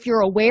 But if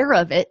you're aware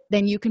of it,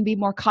 then you can be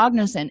more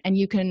cognizant and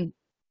you can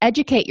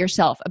educate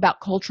yourself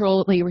about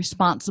culturally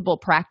responsible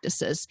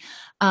practices.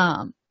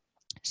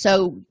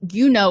 So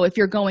if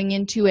you're going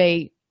into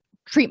a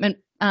treatment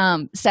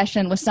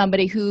session with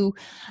somebody who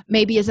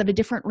maybe is of a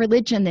different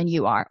religion than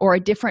you are, or a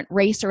different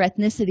race or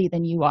ethnicity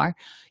than you are,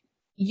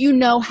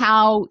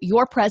 how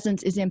your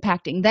presence is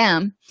impacting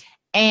them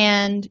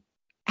and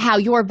how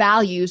your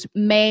values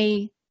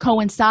may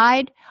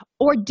coincide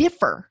or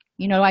differ.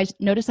 I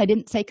notice I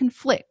didn't say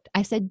conflict.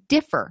 I said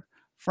differ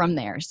from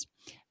theirs.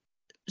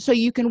 So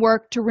you can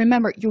work to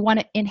remember you want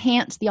to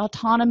enhance the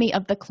autonomy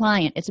of the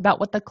client. It's about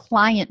what the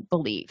client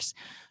believes.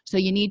 So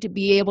you need to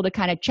be able to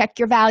kind of check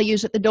your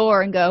values at the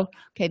door and go,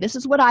 okay, this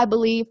is what I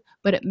believe,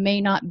 but it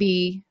may not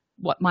be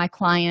what my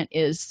client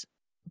is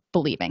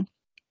believing.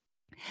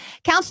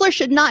 Counselors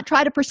should not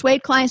try to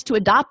persuade clients to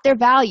adopt their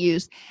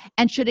values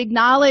and should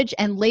acknowledge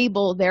and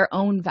label their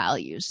own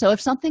values. So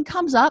if something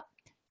comes up,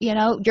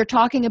 you're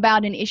talking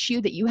about an issue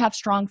that you have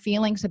strong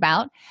feelings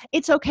about,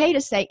 it's okay to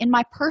say, in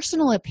my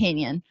personal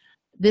opinion,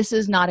 this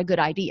is not a good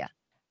idea.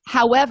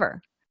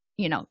 However,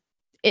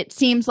 it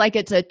seems like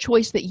it's a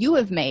choice that you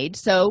have made,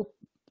 so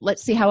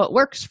let's see how it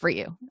works for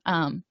you.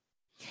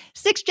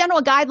 6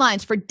 general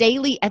guidelines for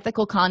daily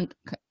ethical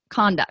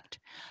conduct.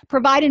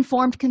 Provide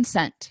informed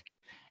consent.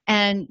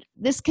 And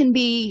this can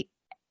be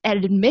at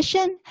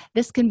admission.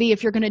 This can be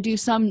if you're going to do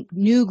some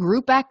new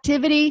group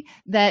activity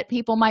that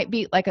people might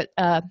be like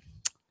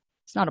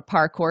it's not a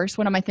PAR course.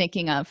 What am I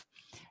thinking of?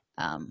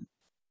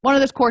 One of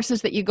those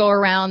courses that you go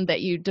around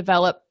that you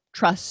develop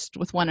trust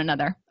with one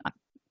another.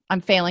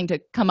 I'm failing to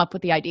come up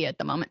with the idea at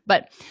the moment,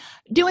 but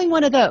doing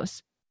one of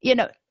those,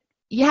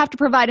 you have to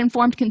provide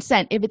informed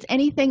consent if it's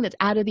anything that's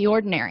out of the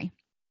ordinary.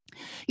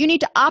 You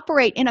need to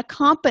operate in a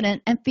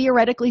competent and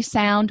theoretically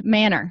sound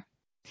manner.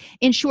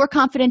 Ensure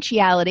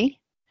confidentiality.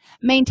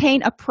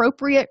 Maintain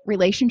appropriate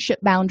relationship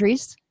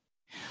boundaries.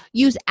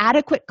 Use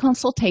adequate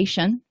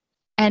consultation,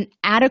 and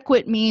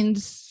adequate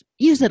means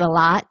use it a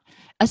lot,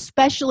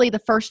 especially the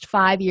first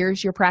 5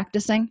 years you're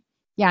practicing.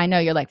 Yeah, I know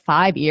you're like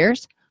 5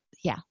 years.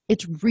 Yeah,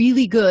 it's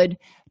really good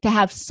to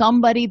have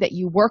somebody that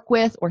you work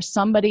with or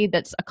somebody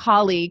that's a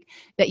colleague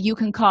that you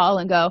can call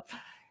and go,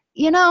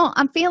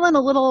 I'm feeling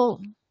a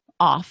little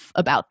off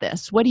about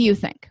this. What do you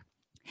think?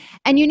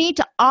 And you need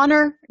to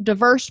honor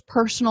diverse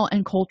personal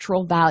and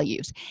cultural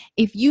values.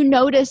 If you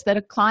notice that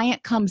a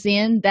client comes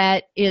in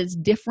that is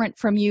different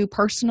from you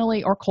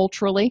personally or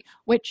culturally,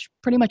 which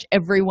pretty much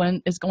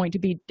everyone is going to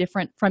be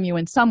different from you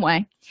in some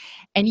way,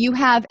 and you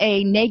have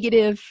a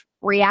negative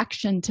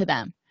reaction to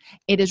them,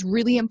 it is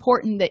really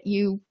important that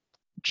you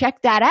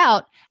check that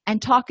out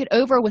and talk it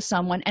over with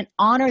someone and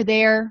honor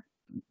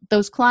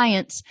those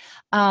clients'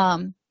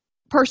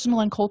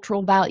 personal and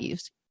cultural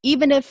values.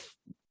 Even if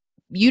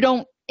you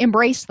don't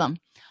embrace them,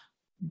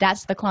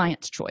 that's the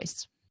client's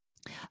choice.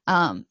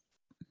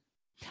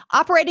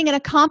 Operating in a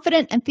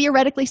confident and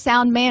theoretically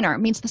sound manner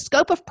means the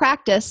scope of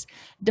practice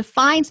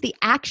defines the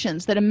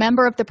actions that a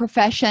member of the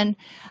profession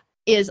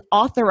is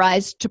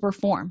authorized to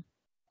perform.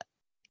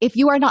 If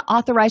you are not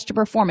authorized to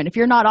perform it, if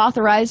you're not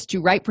authorized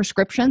to write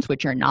prescriptions,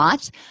 which you're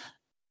not,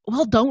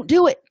 well, don't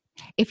do it.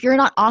 If you're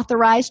not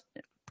authorized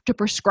to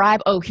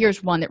prescribe,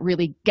 here's one that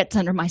really gets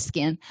under my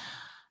skin.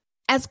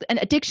 As an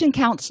addiction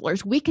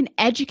counselors, we can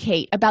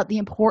educate about the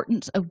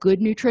importance of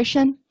good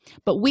nutrition,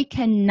 but we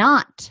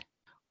cannot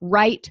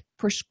write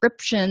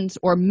prescriptions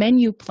or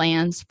menu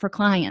plans for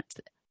clients.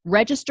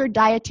 Registered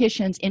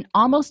dietitians in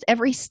almost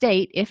every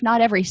state, if not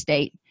every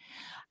state,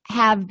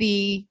 have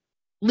the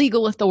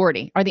legal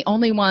authority, are the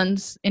only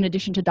ones, in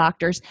addition to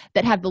doctors,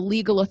 that have the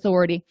legal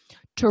authority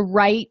to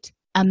write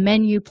a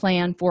menu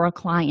plan for a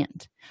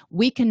client.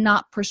 We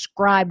cannot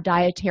prescribe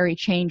dietary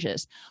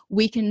changes.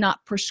 We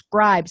cannot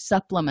prescribe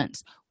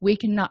supplements. We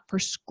cannot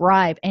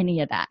prescribe any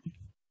of that.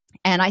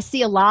 And I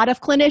see a lot of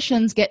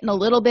clinicians getting a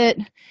little bit,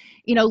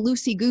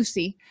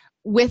 loosey-goosey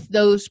with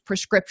those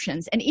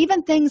prescriptions. And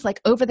even things like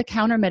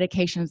over-the-counter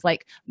medications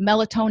like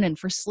melatonin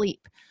for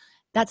sleep.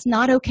 That's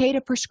not okay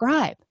to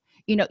prescribe.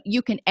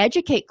 You can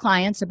educate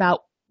clients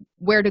about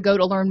where to go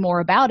to learn more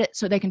about it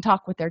so they can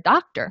talk with their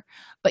doctor.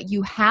 But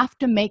you have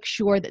to make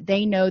sure that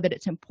they know that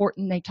it's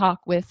important they talk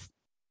with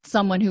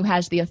someone who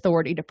has the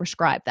authority to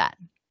prescribe that.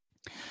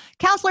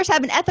 Counselors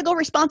have an ethical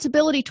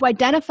responsibility to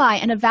identify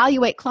and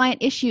evaluate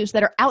client issues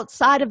that are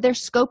outside of their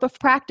scope of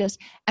practice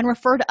and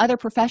refer to other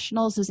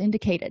professionals as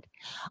indicated.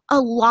 A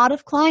lot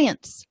of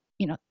clients,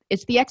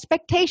 it's the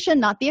expectation,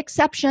 not the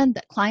exception,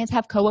 that clients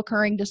have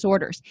co-occurring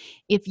disorders.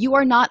 If you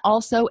are not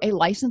also a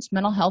licensed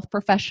mental health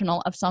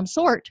professional of some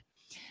sort,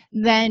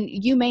 then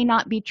you may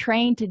not be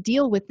trained to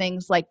deal with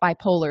things like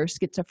bipolar,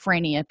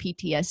 schizophrenia,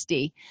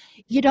 PTSD.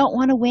 You don't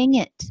want to wing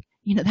it.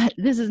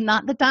 This is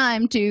not the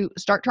time to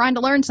start trying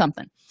to learn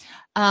something.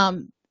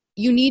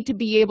 You need to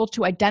be able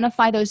to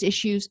identify those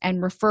issues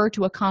and refer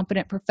to a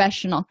competent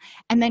professional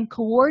and then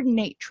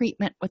coordinate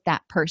treatment with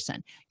that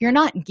person. You're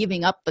not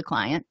giving up the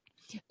client.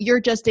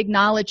 You're just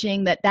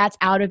acknowledging that that's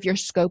out of your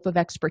scope of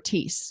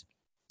expertise.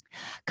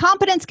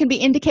 Competence can be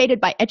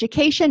indicated by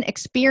education,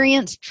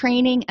 experience,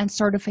 training, and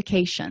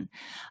certification.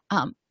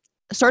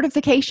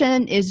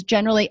 Certification is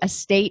generally a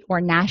state or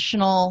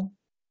national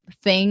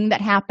thing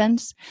that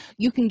happens.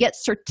 You can get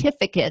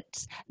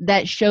certificates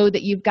that show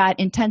that you've got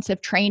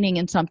intensive training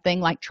in something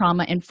like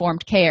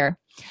trauma-informed care.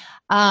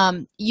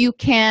 You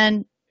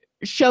can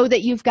show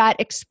that you've got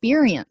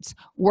experience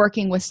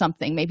working with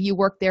something. Maybe you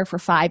worked there for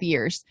 5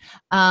 years.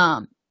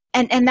 And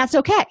that's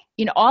okay.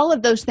 All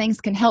of those things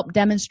can help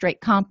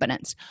demonstrate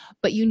competence,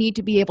 but you need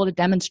to be able to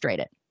demonstrate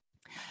it.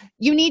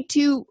 You need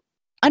to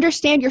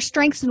understand your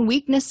strengths and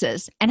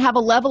weaknesses and have a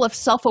level of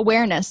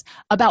self-awareness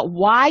about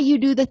why you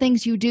do the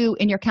things you do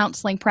in your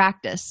counseling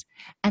practice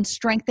and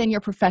strengthen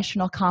your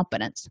professional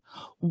competence.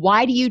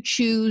 Why do you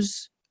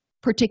choose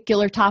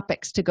particular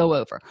topics to go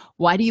over?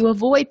 Why do you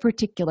avoid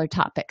particular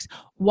topics?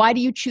 Why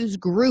do you choose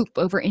group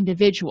over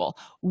individual?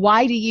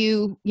 Why do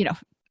you,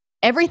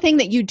 everything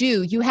that you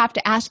do, you have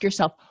to ask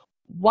yourself,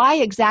 why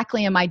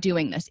exactly am I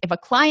doing this? If a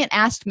client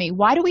asked me,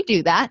 why do we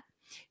do that?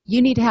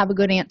 You need to have a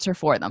good answer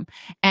for them.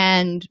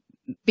 And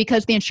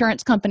because the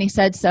insurance company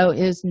said so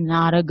is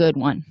not a good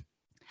one.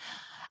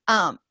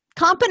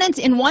 Competence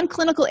in one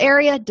clinical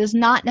area does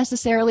not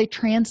necessarily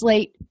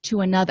translate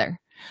to another.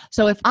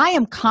 So if I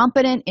am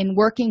competent in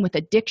working with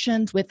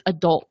addictions with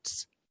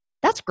adults,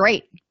 that's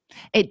great.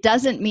 It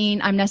doesn't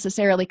mean I'm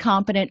necessarily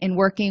competent in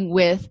working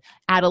with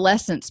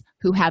adolescents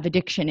who have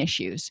addiction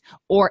issues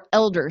or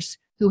elders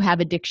who have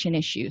addiction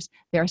issues.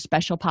 They're a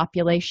special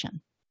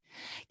population.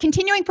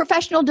 Continuing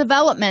professional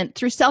development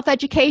through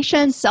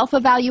self-education,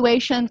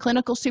 self-evaluation,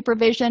 clinical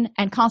supervision,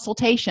 and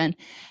consultation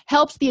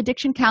helps the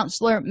addiction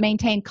counselor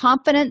maintain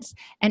confidence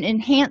and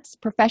enhance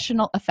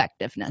professional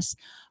effectiveness.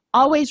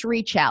 Always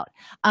reach out.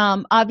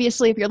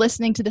 Obviously, if you're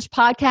listening to this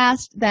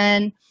podcast,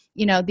 then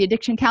the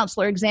addiction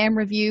counselor exam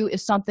review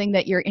is something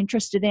that you're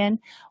interested in.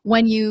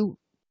 When you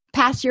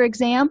pass your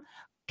exam,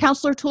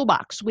 Counselor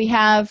Toolbox,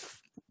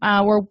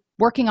 we're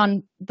working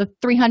on the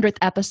 300th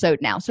episode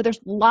now. So there's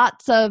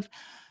lots of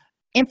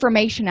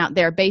information out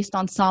there based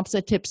on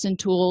SAMHSA tips and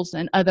tools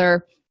and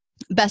other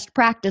best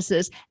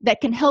practices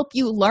that can help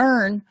you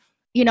learn,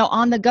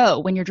 on the go,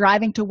 when you're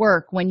driving to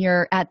work, when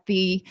you're at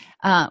the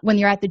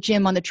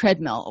gym on the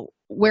treadmill,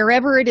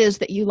 wherever it is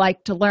that you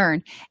like to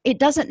learn. It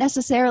doesn't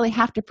necessarily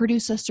have to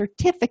produce a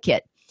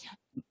certificate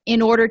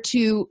in order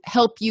to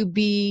help you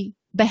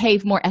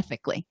behave more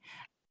ethically.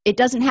 It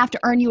doesn't have to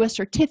earn you a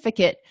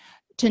certificate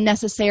to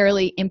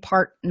necessarily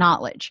impart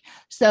knowledge.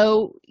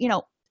 So,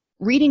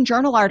 reading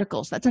journal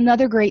articles, that's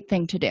another great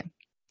thing to do.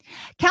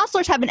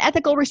 Counselors have an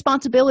ethical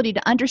responsibility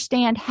to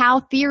understand how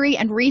theory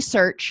and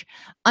research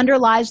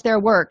underlies their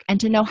work and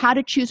to know how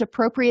to choose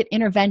appropriate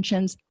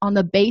interventions on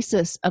the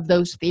basis of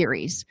those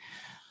theories.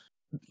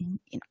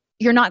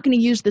 You're not going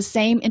to use the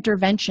same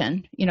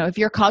intervention. If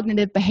you're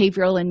cognitive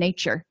behavioral in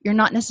nature, you're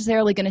not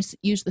necessarily going to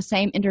use the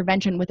same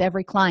intervention with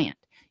every client.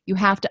 You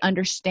have to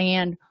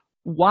understand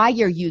why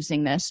you're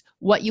using this,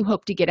 what you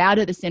hope to get out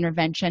of this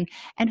intervention,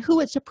 and who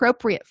it's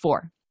appropriate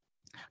for.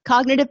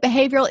 Cognitive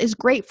behavioral is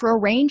great for a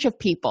range of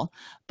people,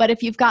 but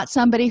if you've got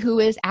somebody who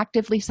is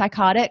actively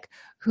psychotic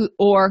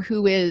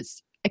who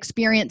is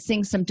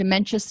experiencing some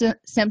dementia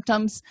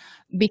symptoms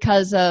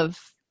because of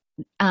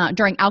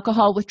during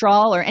alcohol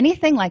withdrawal or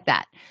anything like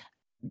that,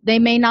 they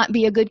may not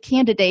be a good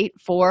candidate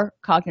for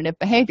cognitive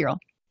behavioral.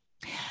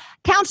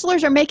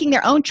 Counselors are making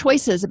their own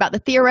choices about the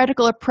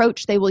theoretical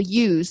approach they will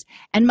use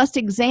and must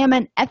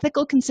examine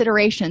ethical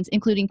considerations,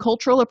 including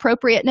cultural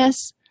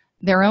appropriateness,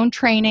 their own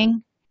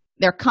training,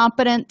 their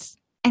competence,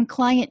 and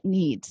client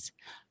needs.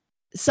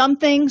 Some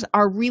things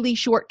are really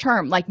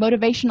short-term, like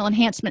motivational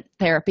enhancement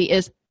therapy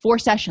is 4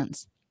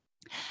 sessions.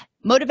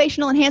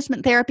 Motivational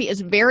enhancement therapy is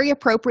very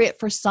appropriate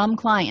for some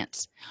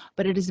clients,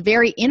 but it is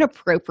very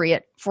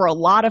inappropriate for a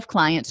lot of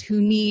clients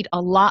who need a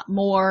lot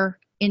more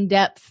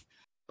in-depth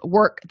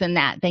work than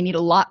that. They need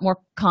a lot more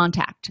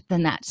contact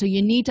than that. So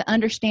you need to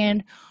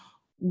understand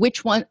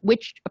which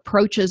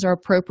approaches are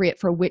appropriate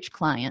for which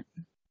client.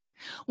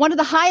 One of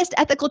the highest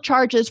ethical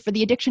charges for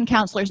the addiction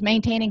counselor is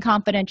maintaining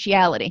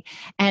confidentiality.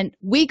 And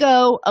we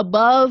go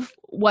above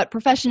what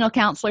professional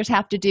counselors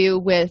have to do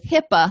with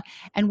HIPAA,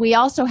 and we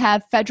also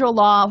have federal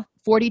law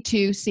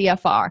 42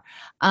 CFR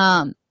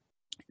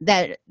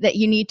that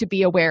you need to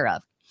be aware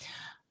of.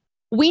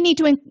 We need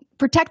to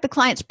protect the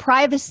client's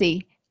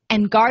privacy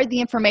and guard the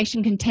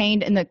information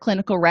contained in the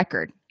clinical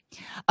record.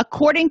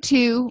 According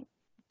to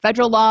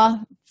federal law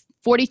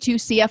 42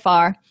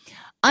 CFR,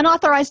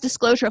 unauthorized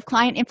disclosure of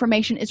client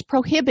information is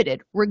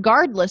prohibited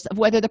regardless of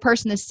whether the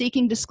person is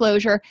seeking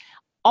disclosure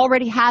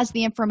already has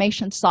the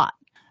information sought.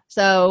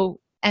 So,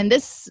 and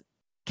this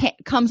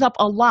comes up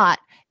a lot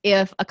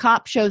if a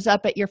cop shows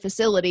up at your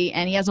facility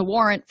and he has a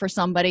warrant for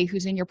somebody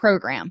who's in your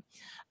program.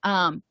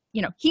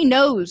 He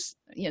knows,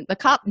 the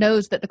cop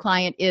knows that the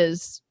client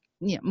is,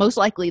 most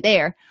likely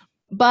there,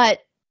 but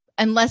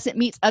unless it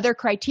meets other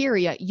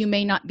criteria, you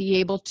may not be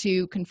able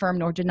to confirm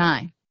nor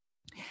deny.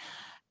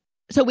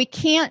 So we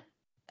can't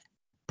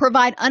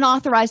provide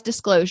unauthorized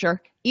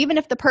disclosure, even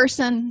if the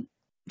person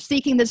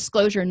seeking the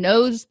disclosure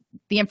knows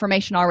the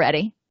information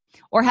already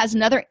or has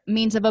another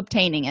means of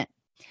obtaining it,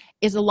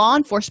 is a law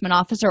enforcement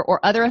officer or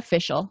other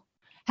official,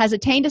 has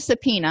attained a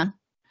subpoena,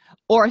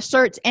 or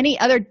asserts any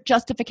other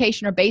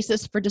justification or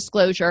basis for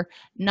disclosure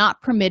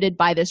not permitted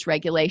by this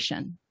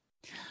regulation.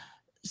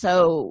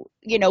 So,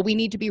 we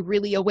need to be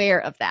really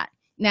aware of that.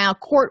 Now,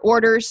 court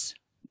orders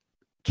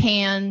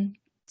can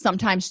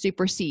sometimes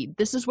supersede.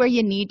 This is where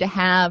you need to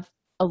have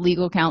a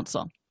legal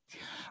counsel.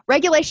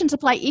 Regulations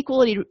apply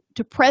equally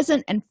to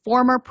present and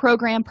former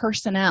program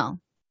personnel.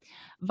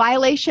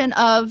 Violation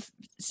of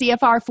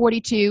CFR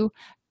 42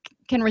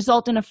 can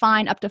result in a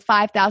fine up to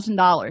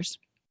 $5,000.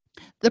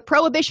 The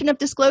prohibition of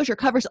disclosure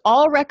covers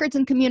all records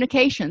and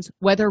communications,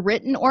 whether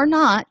written or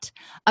not,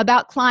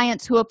 about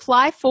clients who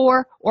apply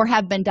for or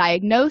have been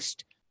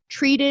diagnosed,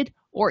 treated,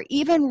 or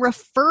even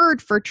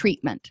referred for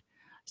treatment.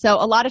 So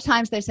a lot of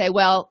times they say,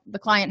 well, the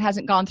client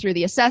hasn't gone through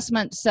the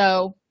assessment,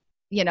 so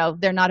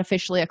they're not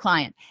officially a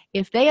client.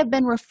 If they have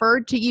been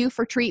referred to you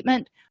for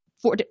treatment,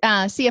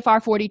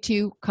 CFR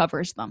 42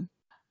 covers them.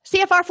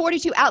 CFR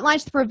 42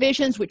 outlines the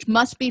provisions which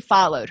must be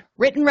followed.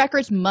 Written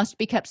records must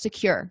be kept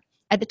secure.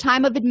 At the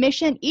time of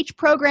admission, each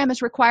program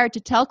is required to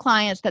tell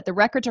clients that the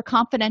records are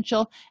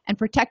confidential and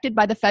protected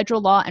by the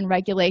federal law and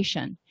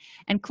regulation,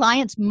 and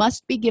clients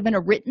must be given a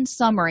written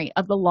summary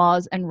of the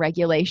laws and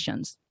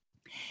regulations.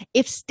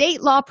 If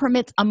state law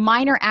permits a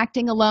minor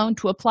acting alone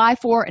to apply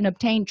for and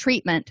obtain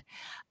treatment,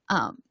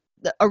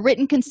 a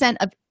written consent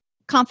of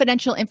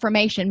confidential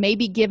information may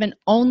be given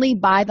only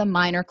by the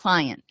minor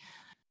client.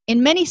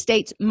 In many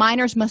states,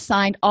 minors must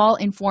sign all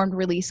informed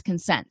release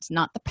consents,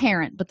 not the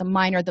parent, but the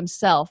minor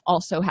themselves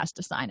also has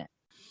to sign it.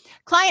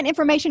 Client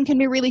information can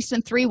be released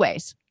in 3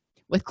 ways: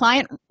 with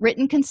client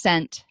written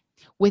consent,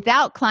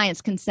 without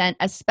client's consent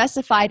as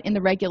specified in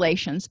the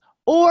regulations,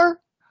 or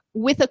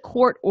with a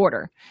court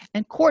order.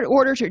 And court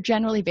orders are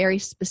generally very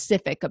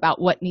specific about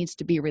what needs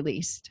to be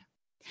released.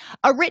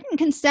 A written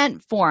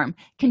consent form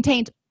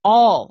contains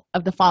all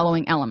of the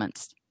following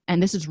elements,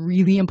 and this is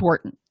really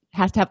important. It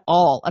has to have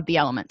all of the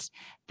elements: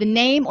 the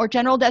name or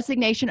general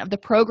designation of the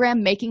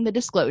program making the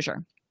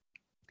disclosure,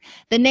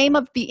 the name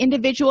of the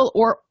individual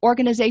or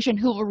organization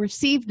who will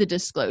receive the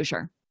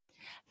disclosure,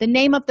 the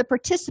name of the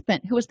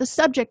participant who is the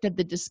subject of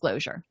the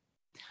disclosure,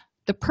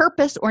 the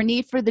purpose or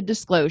need for the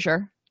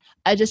disclosure,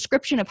 a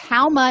description of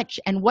how much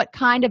and what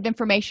kind of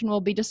information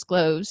will be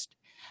disclosed,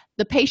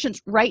 the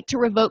patient's right to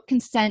revoke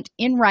consent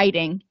in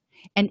writing,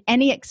 and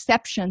any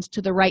exceptions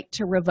to the right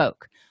to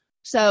revoke.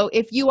 So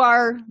if you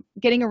are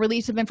getting a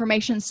release of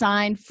information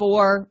signed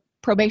for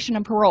probation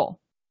and parole,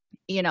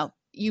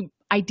 you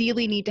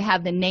ideally need to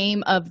have the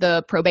name of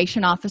the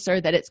probation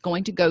officer that it's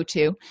going to go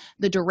to,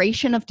 the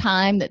duration of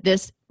time that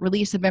this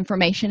release of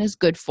information is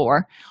good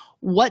for,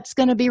 what's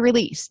going to be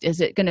released. Is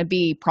it going to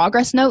be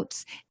progress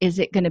notes? Is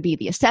it going to be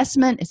the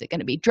assessment? Is it going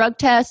to be drug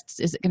tests?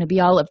 Is it going to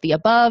be all of the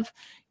above?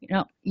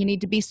 You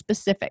need to be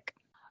specific.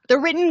 The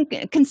written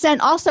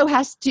consent also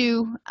has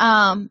to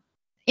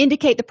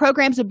indicate the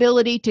program's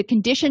ability to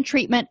condition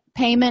treatment,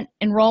 payment,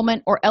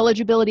 enrollment, or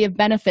eligibility of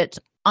benefits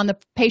on the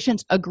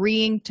patient's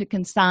agreeing to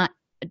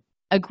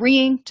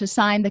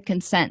sign the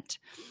consent.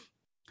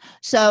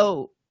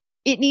 So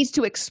it needs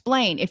to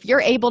explain. If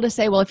you're able to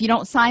say, well, if you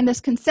don't sign this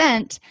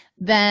consent,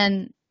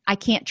 then I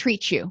can't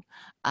treat you.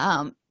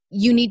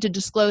 You need to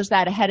disclose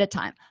that ahead of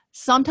time.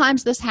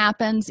 Sometimes this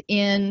happens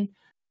in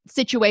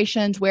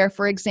situations where,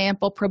 for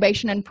example,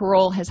 probation and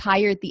parole has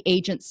hired the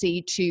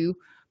agency to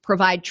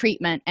provide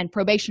treatment, and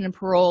probation and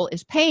parole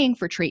is paying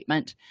for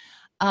treatment.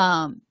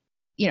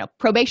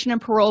 Probation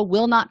and parole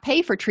will not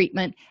pay for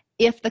treatment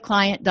if the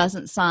client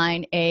doesn't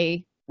sign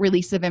a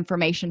release of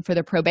information for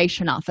the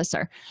probation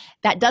officer.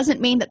 That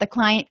doesn't mean that the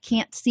client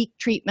can't seek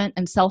treatment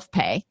and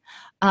self-pay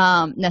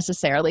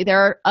necessarily. There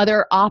are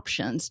other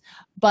options,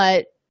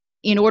 but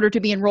in order to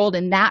be enrolled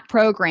in that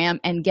program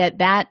and get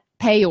that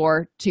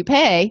payor to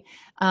pay,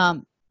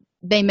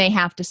 they may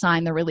have to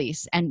sign the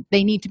release, and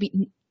they need to be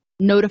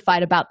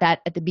notified about that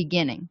at the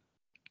beginning.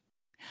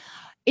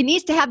 It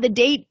needs to have the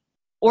date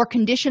or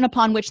condition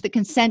upon which the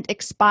consent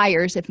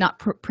expires if not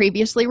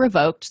previously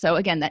revoked. So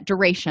again, that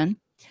duration,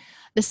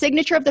 the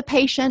signature of the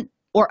patient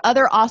or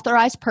other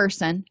authorized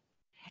person,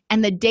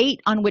 and the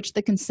date on which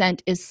the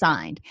consent is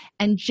signed.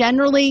 And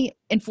generally,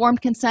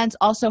 informed consents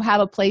also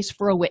have a place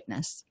for a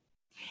witness.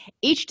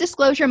 Each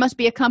disclosure must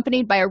be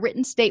accompanied by a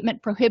written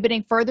statement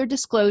prohibiting further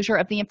disclosure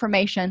of the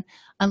information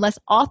unless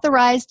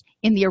authorized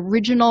in the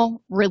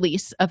original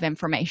release of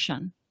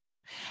information.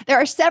 There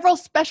are several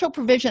special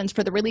provisions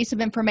for the release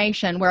of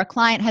information where a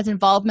client has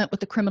involvement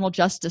with the criminal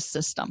justice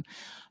system.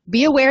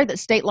 Be aware that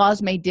state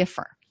laws may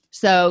differ,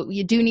 so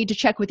you do need to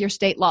check with your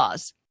state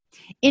laws.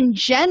 In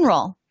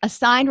general, a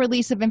signed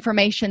release of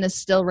information is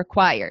still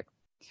required,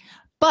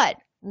 but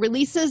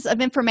releases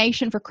of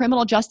information for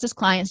criminal justice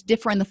clients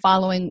differ in the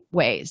following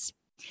ways.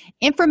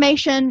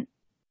 Information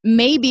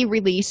may be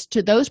released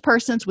to those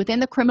persons within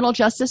the criminal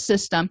justice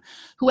system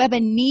who have a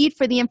need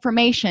for the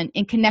information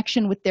in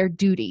connection with their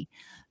duty.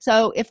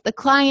 So if the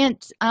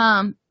client,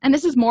 and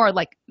this is more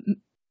like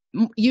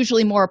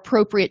usually more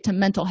appropriate to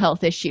mental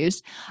health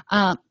issues,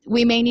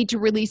 we may need to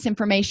release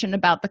information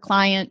about the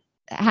client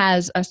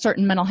has a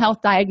certain mental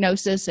health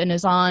diagnosis and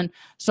is on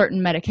certain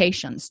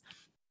medications.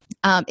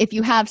 If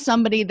you have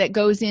somebody that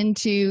goes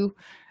into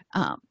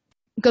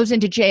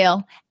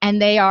jail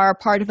and they are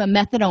part of a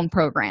methadone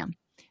program,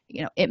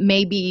 it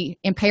may be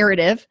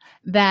imperative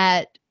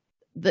that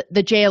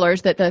the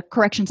jailers, that the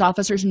corrections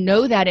officers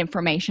know that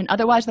information.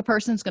 Otherwise, the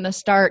person's going to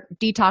start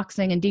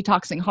detoxing and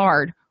detoxing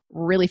hard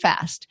really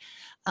fast.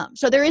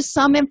 So there is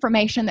some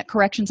information that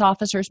corrections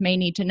officers may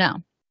need to know.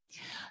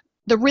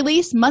 The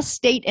release must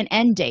state an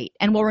end date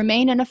and will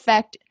remain in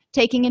effect,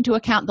 taking into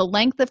account the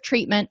length of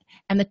treatment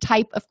and the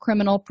type of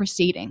criminal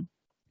proceeding.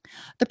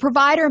 The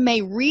provider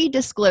may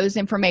redisclose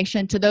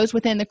information to those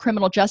within the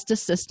criminal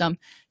justice system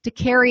to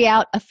carry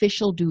out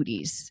official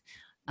duties.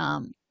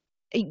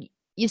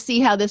 You see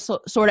how this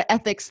sort of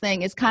ethics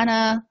thing is kind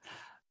of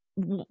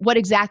what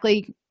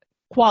exactly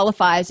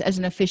qualifies as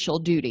an official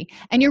duty.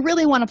 And you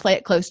really want to play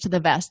it close to the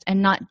vest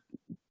and not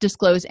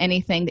disclose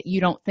anything that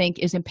you don't think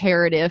is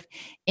imperative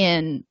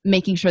in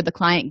making sure the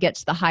client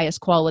gets the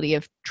highest quality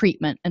of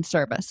treatment and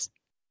service.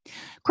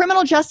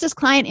 Criminal justice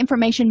client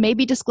information may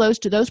be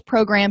disclosed to those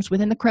programs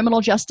within the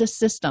criminal justice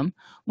system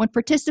when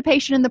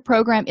participation in the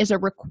program is a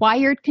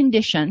required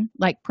condition,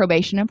 like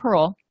probation and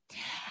parole,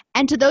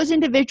 and to those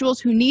individuals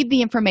who need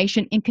the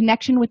information in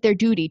connection with their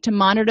duty to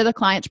monitor the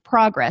client's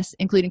progress,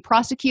 including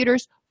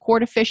prosecutors,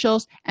 court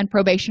officials, and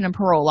probation and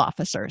parole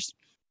officers.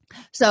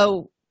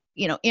 So,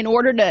 in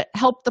order to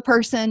help the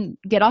person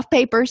get off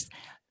papers,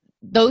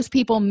 those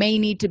people may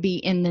need to be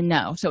in the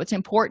know. So it's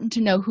important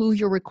to know who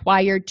you're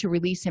required to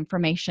release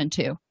information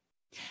to.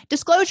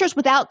 Disclosures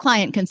without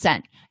client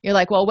consent. You're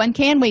like, well, when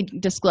can we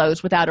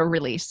disclose without a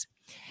release?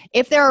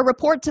 If there are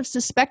reports of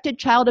suspected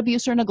child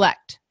abuse or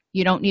neglect,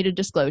 you don't need a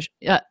disclosure,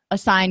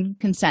 assigned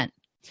consent.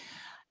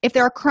 If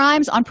there are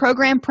crimes on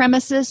program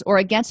premises or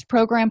against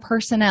program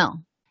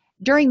personnel,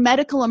 during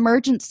medical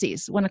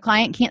emergencies, when a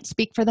client can't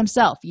speak for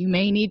themselves, you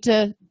may need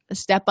to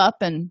step up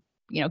and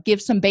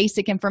give some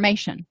basic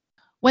information.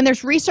 When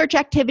there's research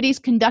activities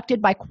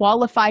conducted by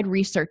qualified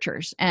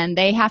researchers and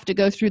they have to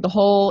go through the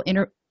whole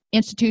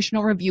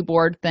institutional review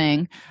board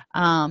thing,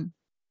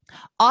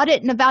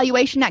 audit and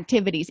evaluation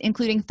activities,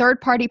 including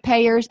third-party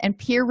payers and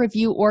peer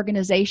review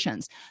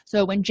organizations.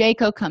 So when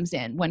JCAHO comes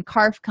in, when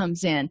CARF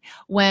comes in,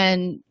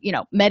 when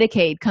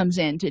Medicaid comes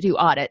in to do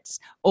audits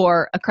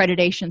or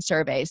accreditation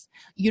surveys,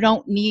 you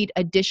don't need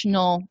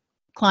additional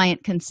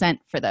client consent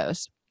for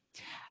those.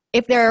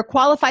 If there are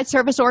qualified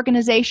service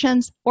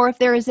organizations or if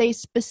there is a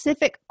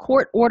specific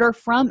court order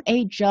from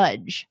a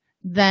judge,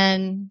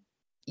 then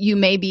you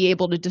may be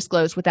able to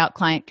disclose without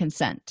client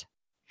consent.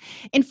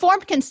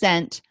 Informed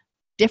consent,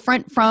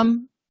 different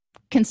from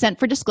consent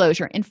for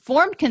disclosure.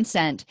 Informed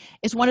consent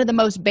is one of the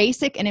most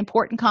basic and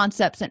important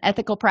concepts in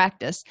ethical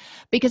practice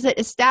because it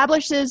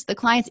establishes the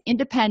client's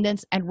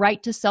independence and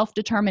right to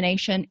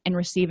self-determination in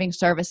receiving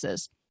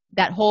services,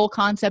 that whole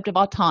concept of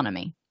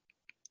autonomy.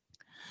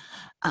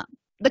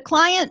 The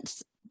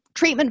client's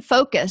treatment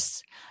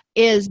focus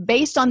is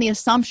based on the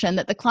assumption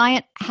that the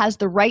client has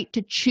the right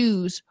to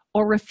choose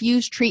or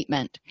refuse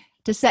treatment,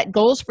 to set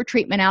goals for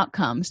treatment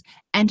outcomes,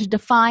 and to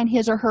define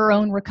his or her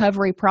own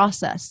recovery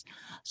process.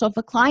 So if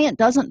a client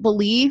doesn't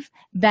believe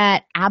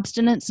that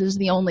abstinence is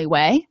the only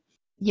way,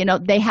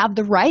 they have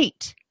the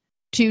right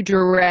to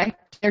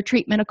direct their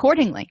treatment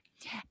accordingly.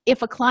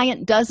 If a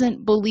client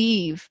doesn't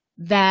believe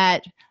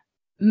that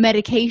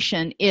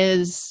medication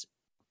is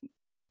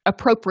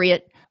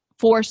appropriate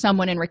for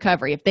someone in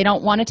recovery, if they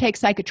don't want to take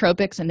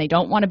psychotropics and they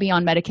don't want to be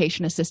on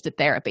medication-assisted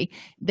therapy,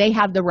 they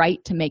have the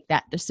right to make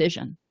that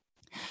decision.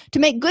 To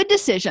make good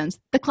decisions,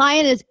 the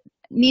client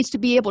needs to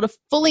be able to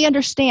fully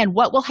understand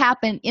what will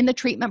happen in the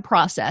treatment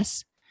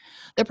process,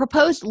 the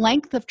proposed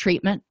length of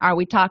treatment. Are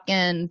we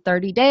talking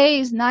 30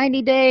 days,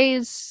 90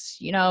 days,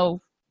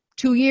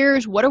 2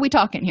 years? What are we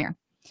talking here?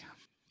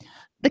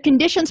 The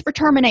conditions for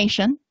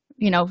termination,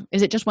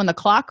 is it just when the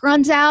clock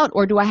runs out,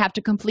 or do I have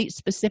to complete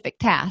specific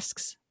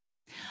tasks?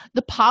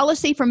 the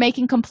policy for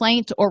making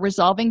complaints or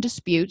resolving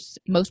disputes,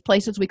 most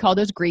places we call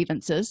those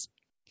grievances,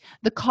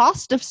 the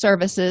cost of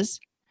services,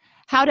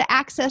 how to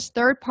access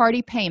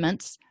third-party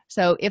payments,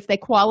 so if they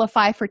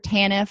qualify for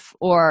TANF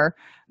or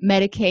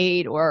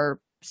Medicaid or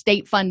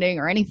state funding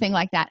or anything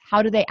like that,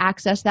 how do they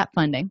access that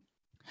funding,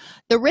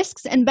 the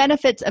risks and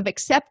benefits of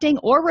accepting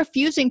or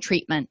refusing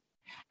treatment,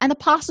 and the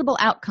possible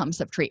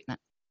outcomes of treatment.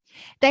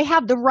 They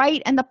have the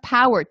right and the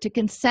power to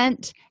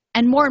consent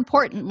and, more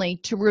importantly,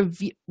 to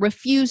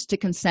refuse to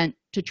consent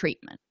to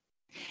treatment.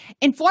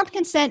 Informed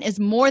consent is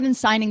more than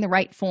signing the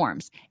right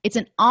forms. It's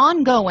an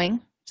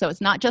ongoing, so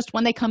it's not just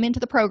when they come into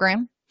the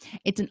program,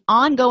 it's an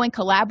ongoing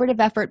collaborative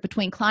effort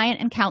between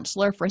client and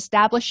counselor for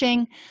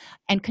establishing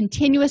and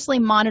continuously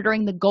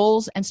monitoring the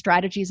goals and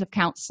strategies of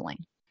counseling.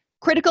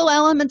 Critical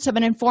elements of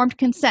an informed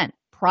consent,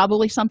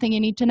 probably something you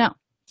need to know.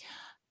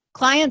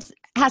 Client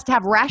has to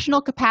have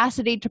rational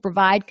capacity to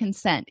provide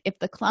consent. If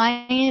the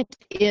client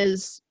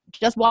is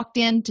just walked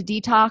in to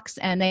detox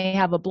and they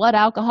have a blood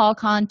alcohol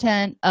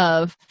content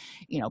of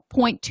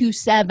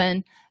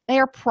 0.27, they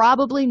are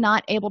probably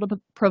not able to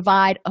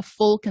provide a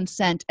full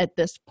consent at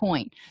this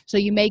point. So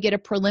you may get a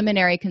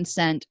preliminary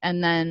consent,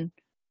 and then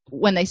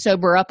when they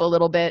sober up a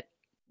little bit,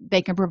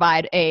 they can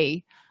provide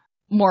a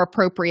more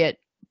appropriate,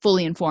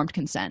 fully informed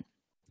consent.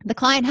 The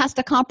client has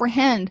to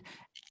comprehend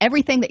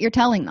everything that you're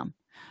telling them.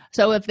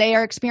 So if they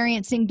are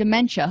experiencing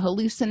dementia,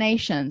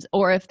 hallucinations,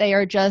 or if they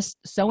are just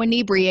so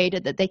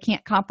inebriated that they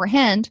can't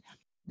comprehend,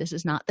 this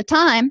is not the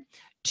time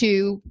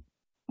to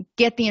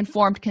get the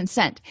informed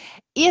consent.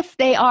 If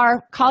they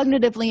are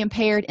cognitively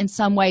impaired in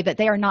some way that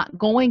they are not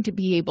going to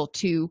be able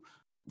to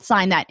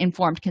sign that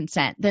informed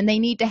consent, then they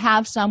need to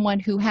have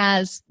someone who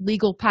has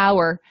legal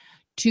power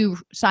to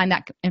sign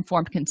that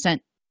informed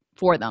consent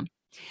for them.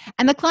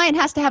 And the client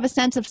has to have a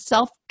sense of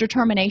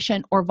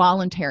self-determination or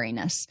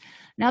voluntariness.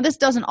 Now, this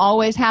doesn't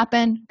always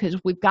happen because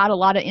we've got a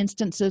lot of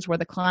instances where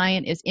the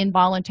client is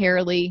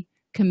involuntarily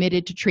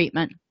committed to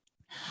treatment.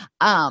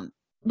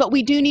 But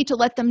we do need to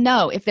let them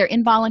know if they're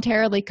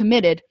involuntarily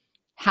committed,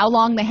 how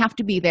long they have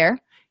to be there,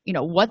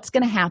 what's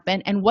going to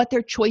happen, and what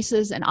their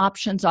choices and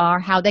options are,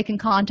 how they can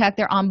contact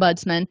their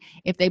ombudsman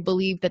if they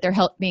believe that they're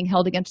being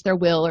held against their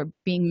will or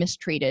being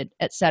mistreated,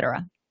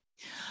 etc.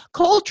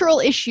 Cultural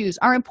issues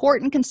are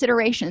important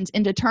considerations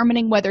in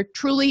determining whether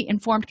truly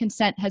informed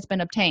consent has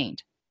been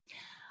obtained.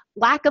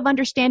 Lack of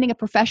understanding of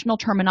professional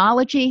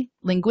terminology,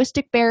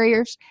 linguistic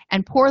barriers,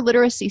 and poor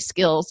literacy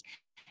skills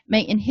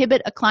may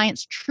inhibit a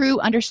client's true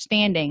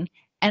understanding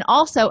and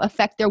also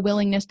affect their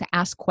willingness to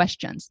ask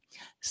questions.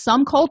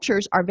 Some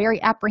cultures are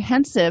very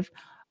apprehensive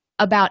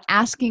about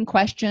asking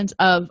questions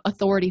of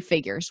authority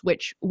figures,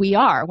 which we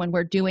are when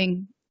we're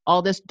doing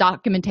all this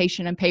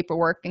documentation and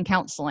paperwork and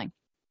counseling.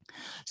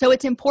 So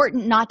it's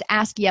important not to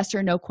ask yes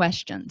or no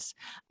questions.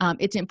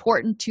 It's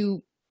important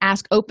to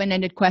ask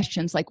open-ended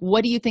questions like,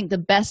 what do you think the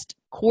best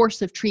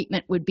course of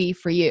treatment would be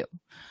for you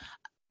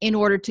in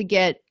order to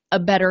get a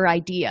better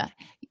idea?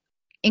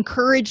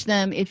 Encourage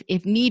them,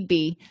 if need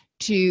be,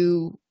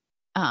 to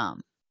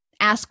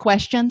ask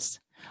questions,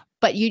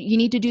 but you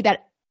need to do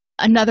that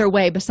another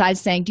way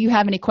besides saying, do you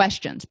have any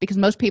questions? Because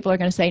most people are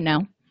going to say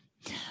no.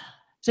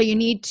 So you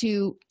need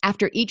to,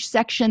 after each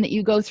section that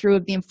you go through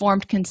of the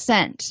informed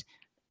consent,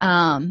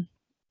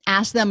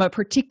 ask them a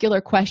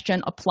particular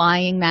question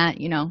applying that,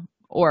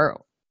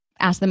 or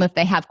ask them if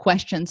they have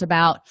questions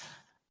about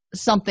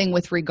something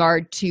with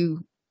regard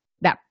to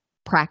that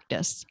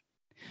practice.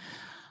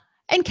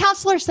 And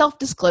counselor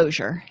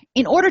self-disclosure.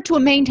 In order to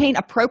maintain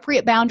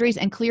appropriate boundaries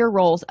and clear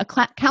roles, a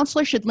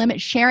counselor should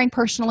limit sharing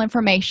personal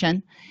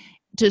information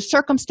to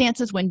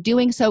circumstances when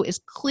doing so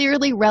is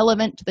clearly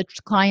relevant to the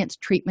client's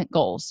treatment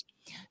goals.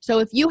 So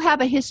if you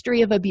have a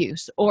history of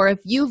abuse, or if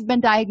you've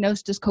been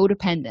diagnosed as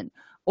codependent,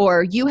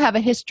 or you have a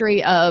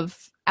history of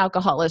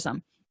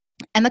alcoholism,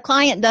 and the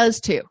client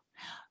does too,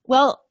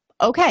 well,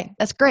 okay,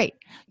 that's great.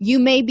 You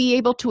may be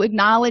able to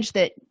acknowledge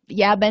that,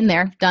 yeah, been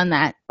there, done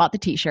that, bought the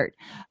t-shirt.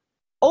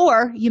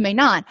 Or you may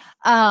not,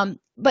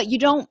 but you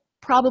don't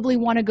probably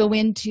want to go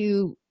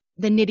into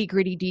the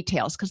nitty-gritty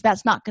details because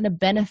that's not going to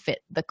benefit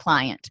the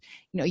client.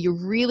 You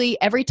really,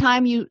 every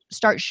time you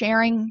start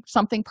sharing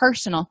something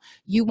personal,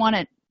 you want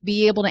to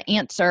be able to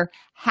answer,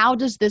 how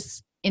does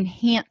this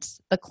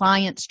enhance the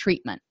client's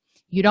treatment?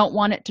 You don't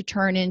want it to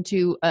turn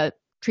into a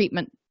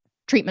treatment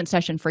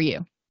session for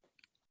you.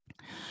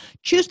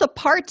 Choose the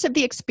parts of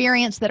the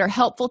experience that are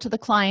helpful to the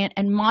client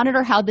and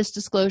monitor how this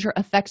disclosure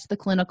affects the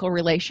clinical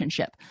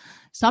relationship.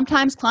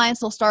 Sometimes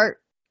clients will start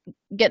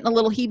getting a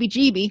little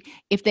heebie-jeebie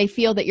if they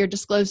feel that you're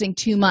disclosing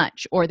too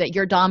much or that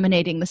you're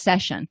dominating the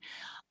session.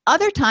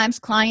 Other times,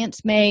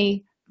 clients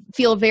may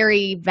feel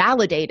very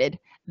validated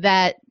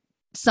that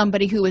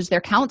somebody who is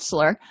their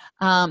counselor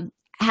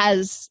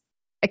has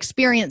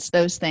experienced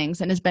those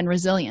things and has been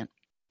resilient.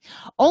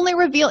 Only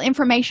reveal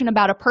information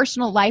about a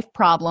personal life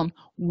problem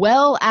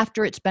well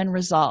after it's been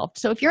resolved.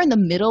 So if you're in the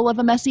middle of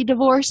a messy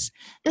divorce,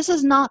 this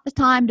is not the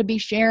time to be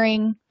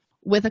sharing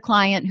with a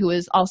client who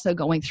is also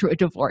going through a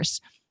divorce.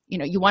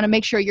 You want to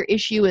make sure your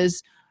issue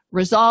is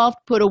resolved,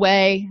 put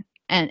away,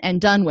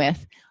 and done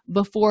with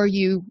before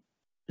you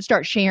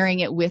start sharing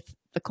it with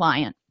the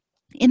client.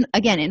 In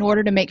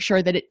order to make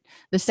sure that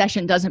the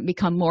session doesn't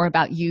become more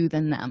about you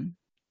than them.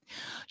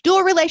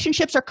 Dual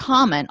relationships are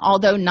common,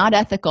 although not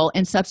ethical,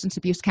 in substance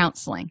abuse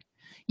counseling.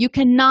 You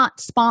cannot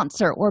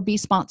sponsor or be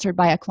sponsored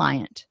by a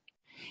client.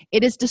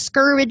 It is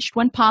discouraged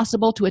when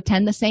possible to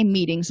attend the same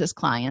meetings as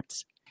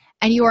clients,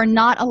 and you are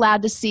not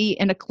allowed to see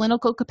in a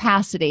clinical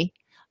capacity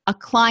a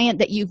client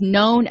that you've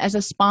known as a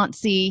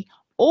sponsee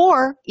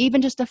or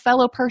even just a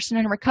fellow person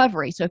in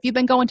recovery. So if you've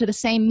been going to the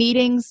same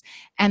meetings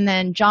and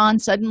then John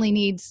suddenly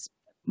needs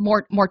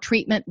more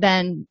treatment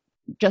than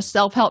just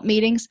self-help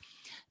meetings,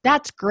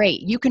 that's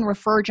great. You can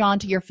refer John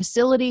to your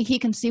facility. He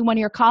can see one of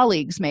your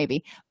colleagues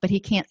maybe, but he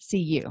can't see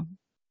you.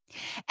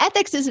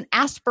 Ethics is an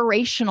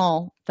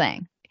aspirational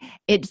thing.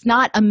 It's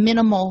not a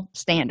minimal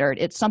standard.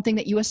 It's something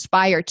that you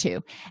aspire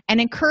to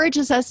and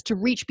encourages us to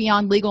reach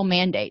beyond legal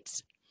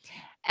mandates.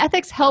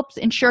 Ethics helps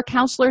ensure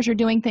counselors are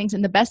doing things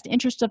in the best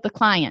interest of the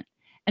client,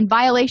 and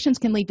violations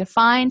can lead to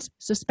fines,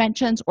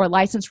 suspensions, or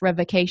license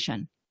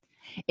revocation.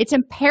 It's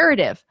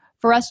imperative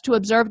for us to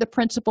observe the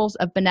principles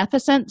of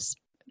beneficence,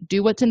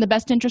 do what's in the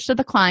best interest of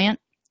the client,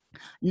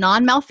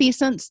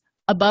 non-malfeasance,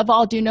 above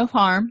all, do no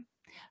harm,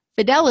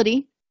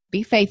 fidelity,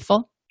 be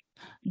faithful,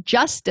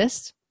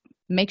 justice,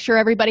 make sure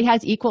everybody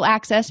has equal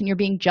access and you're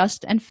being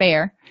just and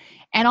fair,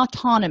 and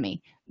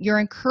autonomy. You're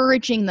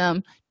encouraging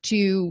them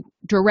to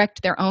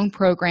direct their own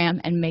program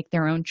and make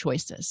their own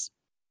choices.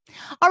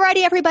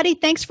 Alrighty, everybody,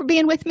 thanks for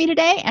being with me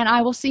today, and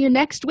I will see you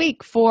next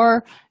week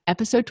for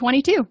episode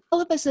 22.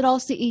 All of us at All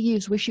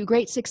CEUs wish you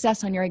great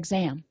success on your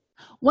exam.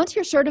 Once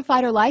you're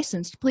certified or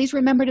licensed, please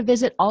remember to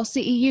visit All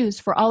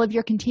CEUs for all of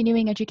your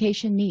continuing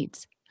education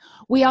needs.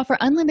 We offer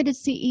unlimited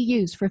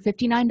CEUs for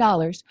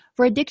 $59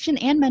 for addiction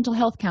and mental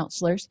health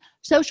counselors,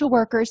 social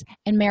workers,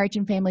 and marriage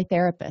and family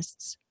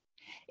therapists.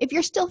 If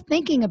you're still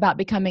thinking about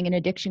becoming an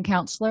addiction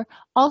counselor,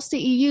 All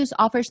CEUs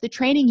offers the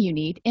training you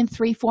need in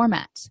 3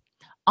 formats: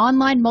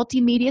 online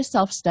multimedia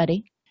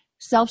self-study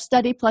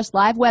plus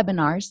live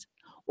webinars,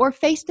 or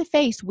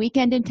face-to-face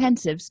weekend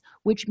intensives,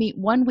 which meet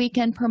 1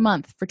 weekend per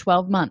month for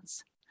 12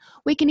 months.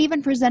 We can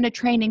even present a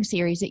training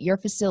series at your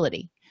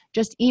facility.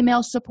 Just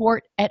email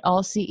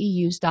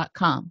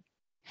support@allceus.com.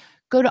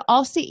 Go to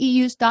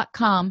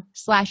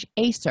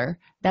allceus.com/ACER.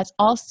 That's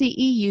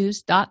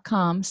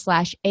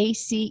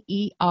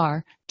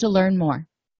allceus.com/ACER to learn more.